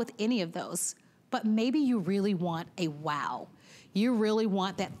nothing wrong with any of those, but maybe you really want a wow. You really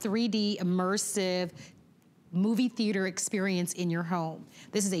want that 3D immersive movie theater experience in your home.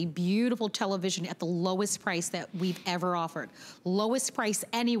 This is a beautiful television at the lowest price that we've ever offered. Lowest price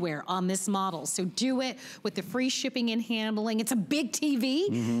anywhere on this model. So do it with the free shipping and handling. It's a big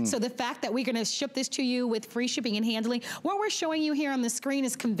TV, so the fact that we're gonna ship this to you with free shipping and handling, what we're showing you here on the screen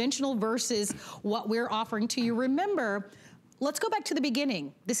is conventional versus what we're offering to you. Remember, let's go back to the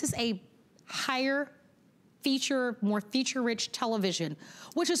beginning. This is a higher feature, more feature-rich television,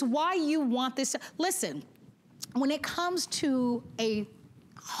 which is why you want this. Listen, when it comes to a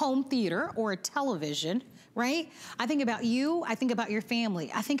home theater or a television, right? I think about you, I think about your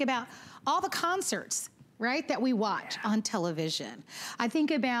family, I think about all the concerts. right, that we watch on television. I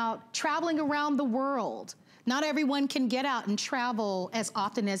think about traveling around the world. Not everyone can get out and travel as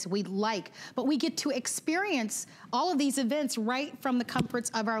often as we'd like, but we get to experience all of these events right from the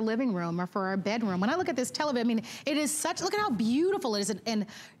comforts of our living room or for our bedroom. When I look at this television, I mean, it is such, look at how beautiful it is and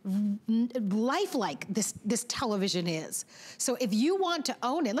lifelike this television is. So if you want to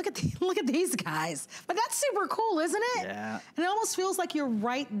own it, look at these guys. But that's super cool, isn't it? Yeah. And it almost feels like you're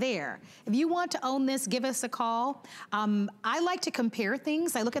right there. If you want to own this, give us a call. I like to compare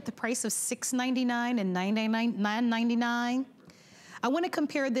things. I look at the price of $699 and $999. I want to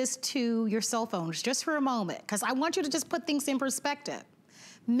compare this to your cell phones just for a moment, because I want you to just put things in perspective.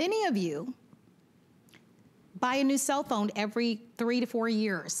 Many of you buy a new cell phone every 3 to 4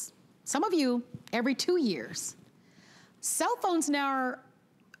 years. Some of you every 2 years. Cell phones now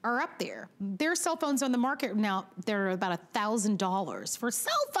are up there. There are cell phones on the market now, they're about $1,000 for a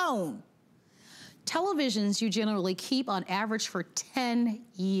cell phone. Televisions you generally keep on average for 10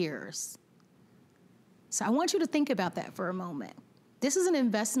 years. So I want you to think about that for a moment. This is an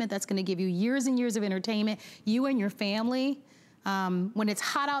investment that's gonna give you years and years of entertainment, you and your family. When it's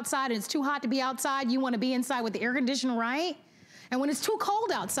hot outside and it's too hot to be outside, you wanna be inside with the air conditioner, right? And when it's too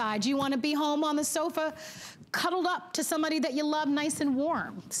cold outside, you wanna be home on the sofa, cuddled up to somebody that you love, nice and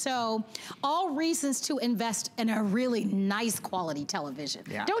warm. So all reasons to invest in a really nice quality television.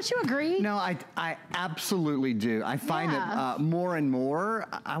 Yeah. Don't you agree? No, I absolutely do. I find that more and more,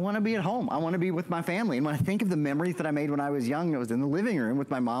 I wanna be at home. I wanna be with my family. And when I think of the memories that I made when I was young, it was in the living room with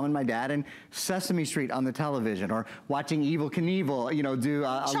my mom and my dad and Sesame Street on the television, or watching Evel Knievel, you know, do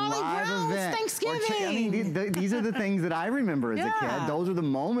a live event. Thanksgiving. I mean, these are the things that I remember as a kid. Those are the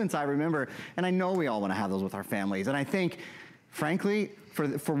moments I remember. And I know we all wanna have those with our families. And I think, frankly,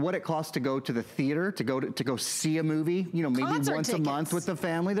 for what it costs to go to the theater, to go see a movie, you know, maybe once a month with the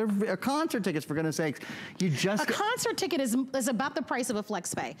family, they're concert tickets, for goodness sakes. You just a concert ticket is about the price of a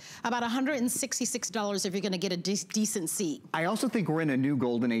FlexPay, about $166 if you're going to get a decent seat. I also think we're in a new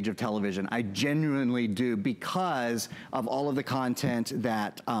golden age of television. I genuinely do, because of all of the content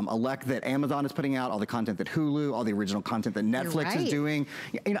that that Amazon is putting out, all the content that Hulu, all the original content that Netflix is doing.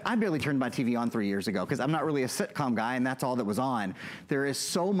 You know, I barely turned my TV on 3 years ago because I'm not really a sitcom guy, and that's all that was on. There is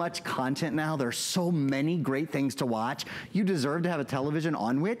so much content now. There's so many great things to watch. You deserve to have a television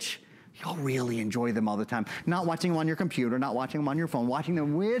on which you'll really enjoy them all the time. Not watching them on your computer, not watching them on your phone, watching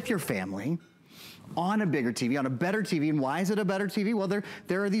them with your family on a bigger TV, on a better TV. And why is it a better TV? Well,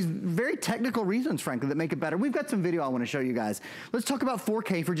 there are these very technical reasons, frankly, that make it better. We've got some video I want to show you guys. Let's talk about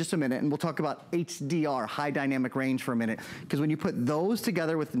 4K for just a minute, and we'll talk about HDR, high dynamic range, for a minute. Because when you put those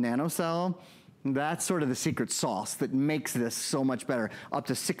together with the nanocell, that's sort of the secret sauce that makes this so much better, up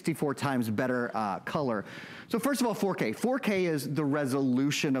to 64 times better color. So first of all, 4K. 4K is the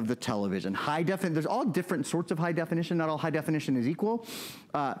resolution of the television. High definition, there's all different sorts of high definition. Not all high definition is equal.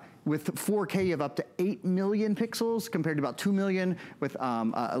 With 4K, you have up to 8 million pixels compared to about 2 million. With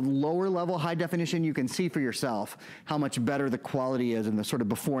a lower level high definition, you can see for yourself how much better the quality is and the sort of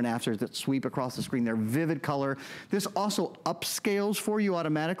before and afters that sweep across the screen. They're vivid color. This also upscales for you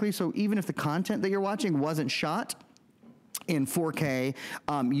automatically, so even if the content that you're watching wasn't shot in 4K,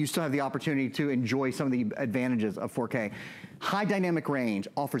 you still have the opportunity to enjoy some of the advantages of 4K. High dynamic range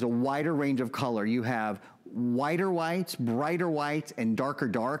offers a wider range of color. You have whiter whites, brighter whites, and darker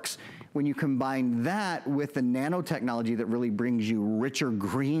darks. When you combine that with the nanotechnology that really brings you richer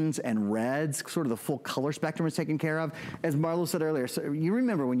greens and reds, sort of the full color spectrum is taken care of. As Marlo said earlier, so you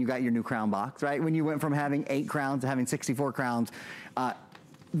remember when you got your new crown box, right? When you went from having 8 crowns to having 64 crowns.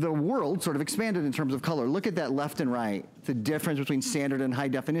 The world sort of expanded in terms of color. Look at that left and right, the difference between standard and high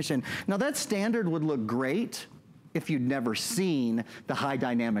definition. Now that standard would look great if you'd never seen the high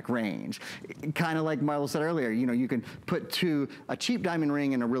dynamic range. Kind of like Marlo said earlier, you know, you can put a cheap diamond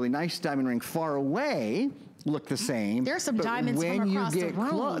ring and a really nice diamond ring far away, look the same. There's some diamonds from across the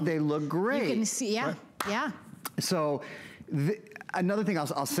room. They look great. You can see, yeah. So, another thing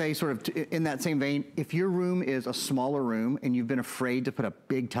I'll say sort of in that same vein, if your room is a smaller room and you've been afraid to put a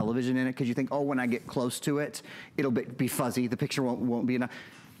big television in it because you think, oh, when I get close to it, it'll be fuzzy, the picture won't be enough.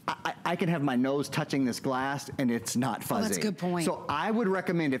 I can have my nose touching this glass and it's not fuzzy. Oh, that's a good point. So I would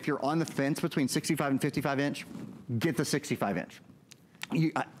recommend, if you're on the fence between 65 and 55 inch, get the 65 inch.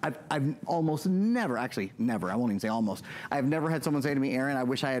 I've almost never, actually never, I won't even say almost, I've never had someone say to me, Aaron, I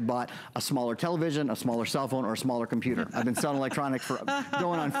wish I had bought a smaller television, a smaller cell phone, or a smaller computer. I've been selling electronics for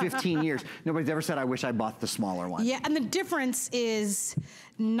going on 15 years. Nobody's ever said, I wish I bought the smaller one. Yeah, and the difference is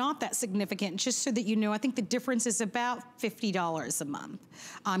not that significant. Just so that you know, I think the difference is about $50 a month,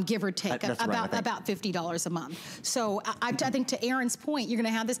 give or take, That's right, about $50 a month. So I think to Aaron's point, you're gonna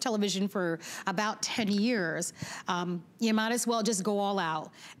have this television for about 10 years. You might as well just go all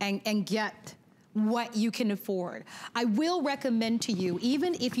out and get what you can afford. I will recommend to you,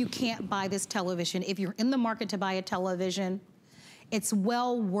 even if you can't buy this television, if you're in the market to buy a television, it's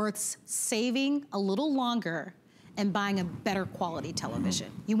well worth saving a little longer and buying a better quality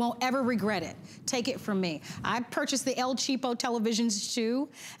television. You won't ever regret it. Take it from me. I purchased the El Cheapo televisions too,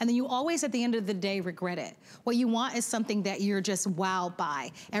 and then you always at the end of the day regret it. What you want is something that you're just wowed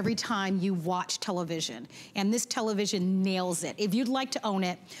by every time you watch television, and this television nails it. If you'd like to own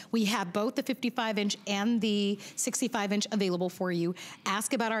it, we have both the 55-inch and the 65-inch available for you.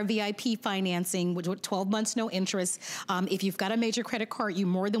 Ask about our VIP financing, which with 12 months, no interest. If you've got a major credit card, you're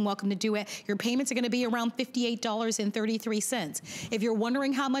more than welcome to do it. Your payments are gonna be around $58.33. If you're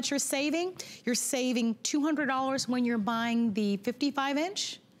wondering how much you're saving $200 when you're buying the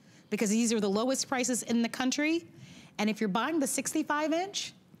 55-inch, because these are the lowest prices in the country. And if you're buying the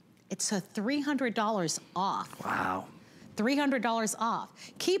 65-inch, it's a $300 off. Wow. $300 off.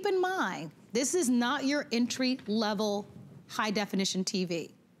 Keep in mind, this is not your entry-level high-definition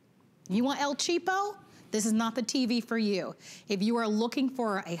TV. You want El Cheapo? This is not the TV for you. If you are looking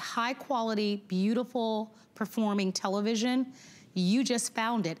for a high-quality, beautiful, performing television, you just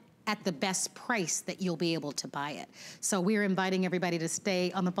found it at the best price that you'll be able to buy it. So we're inviting everybody to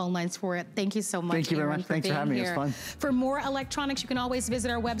stay on the phone lines for it. Thank you so much, Thank you very Aaron, much. Thanks for having me. It was fun. For more electronics, you can always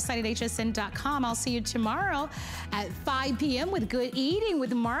visit our website at hsn.com. I'll see you tomorrow at 5 p.m. with Good Eating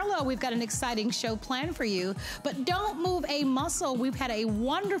with Marlo. We've got an exciting show planned for you. But don't move a muscle. We've had a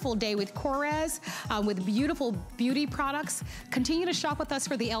wonderful day with Corez, with beautiful beauty products. Continue to shop with us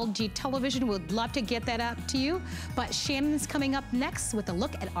for the LG television. We'd love to get that up to you. But Shannon's coming up next with a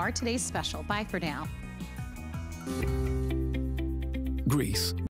look at our today's special. Bye for now. Greece.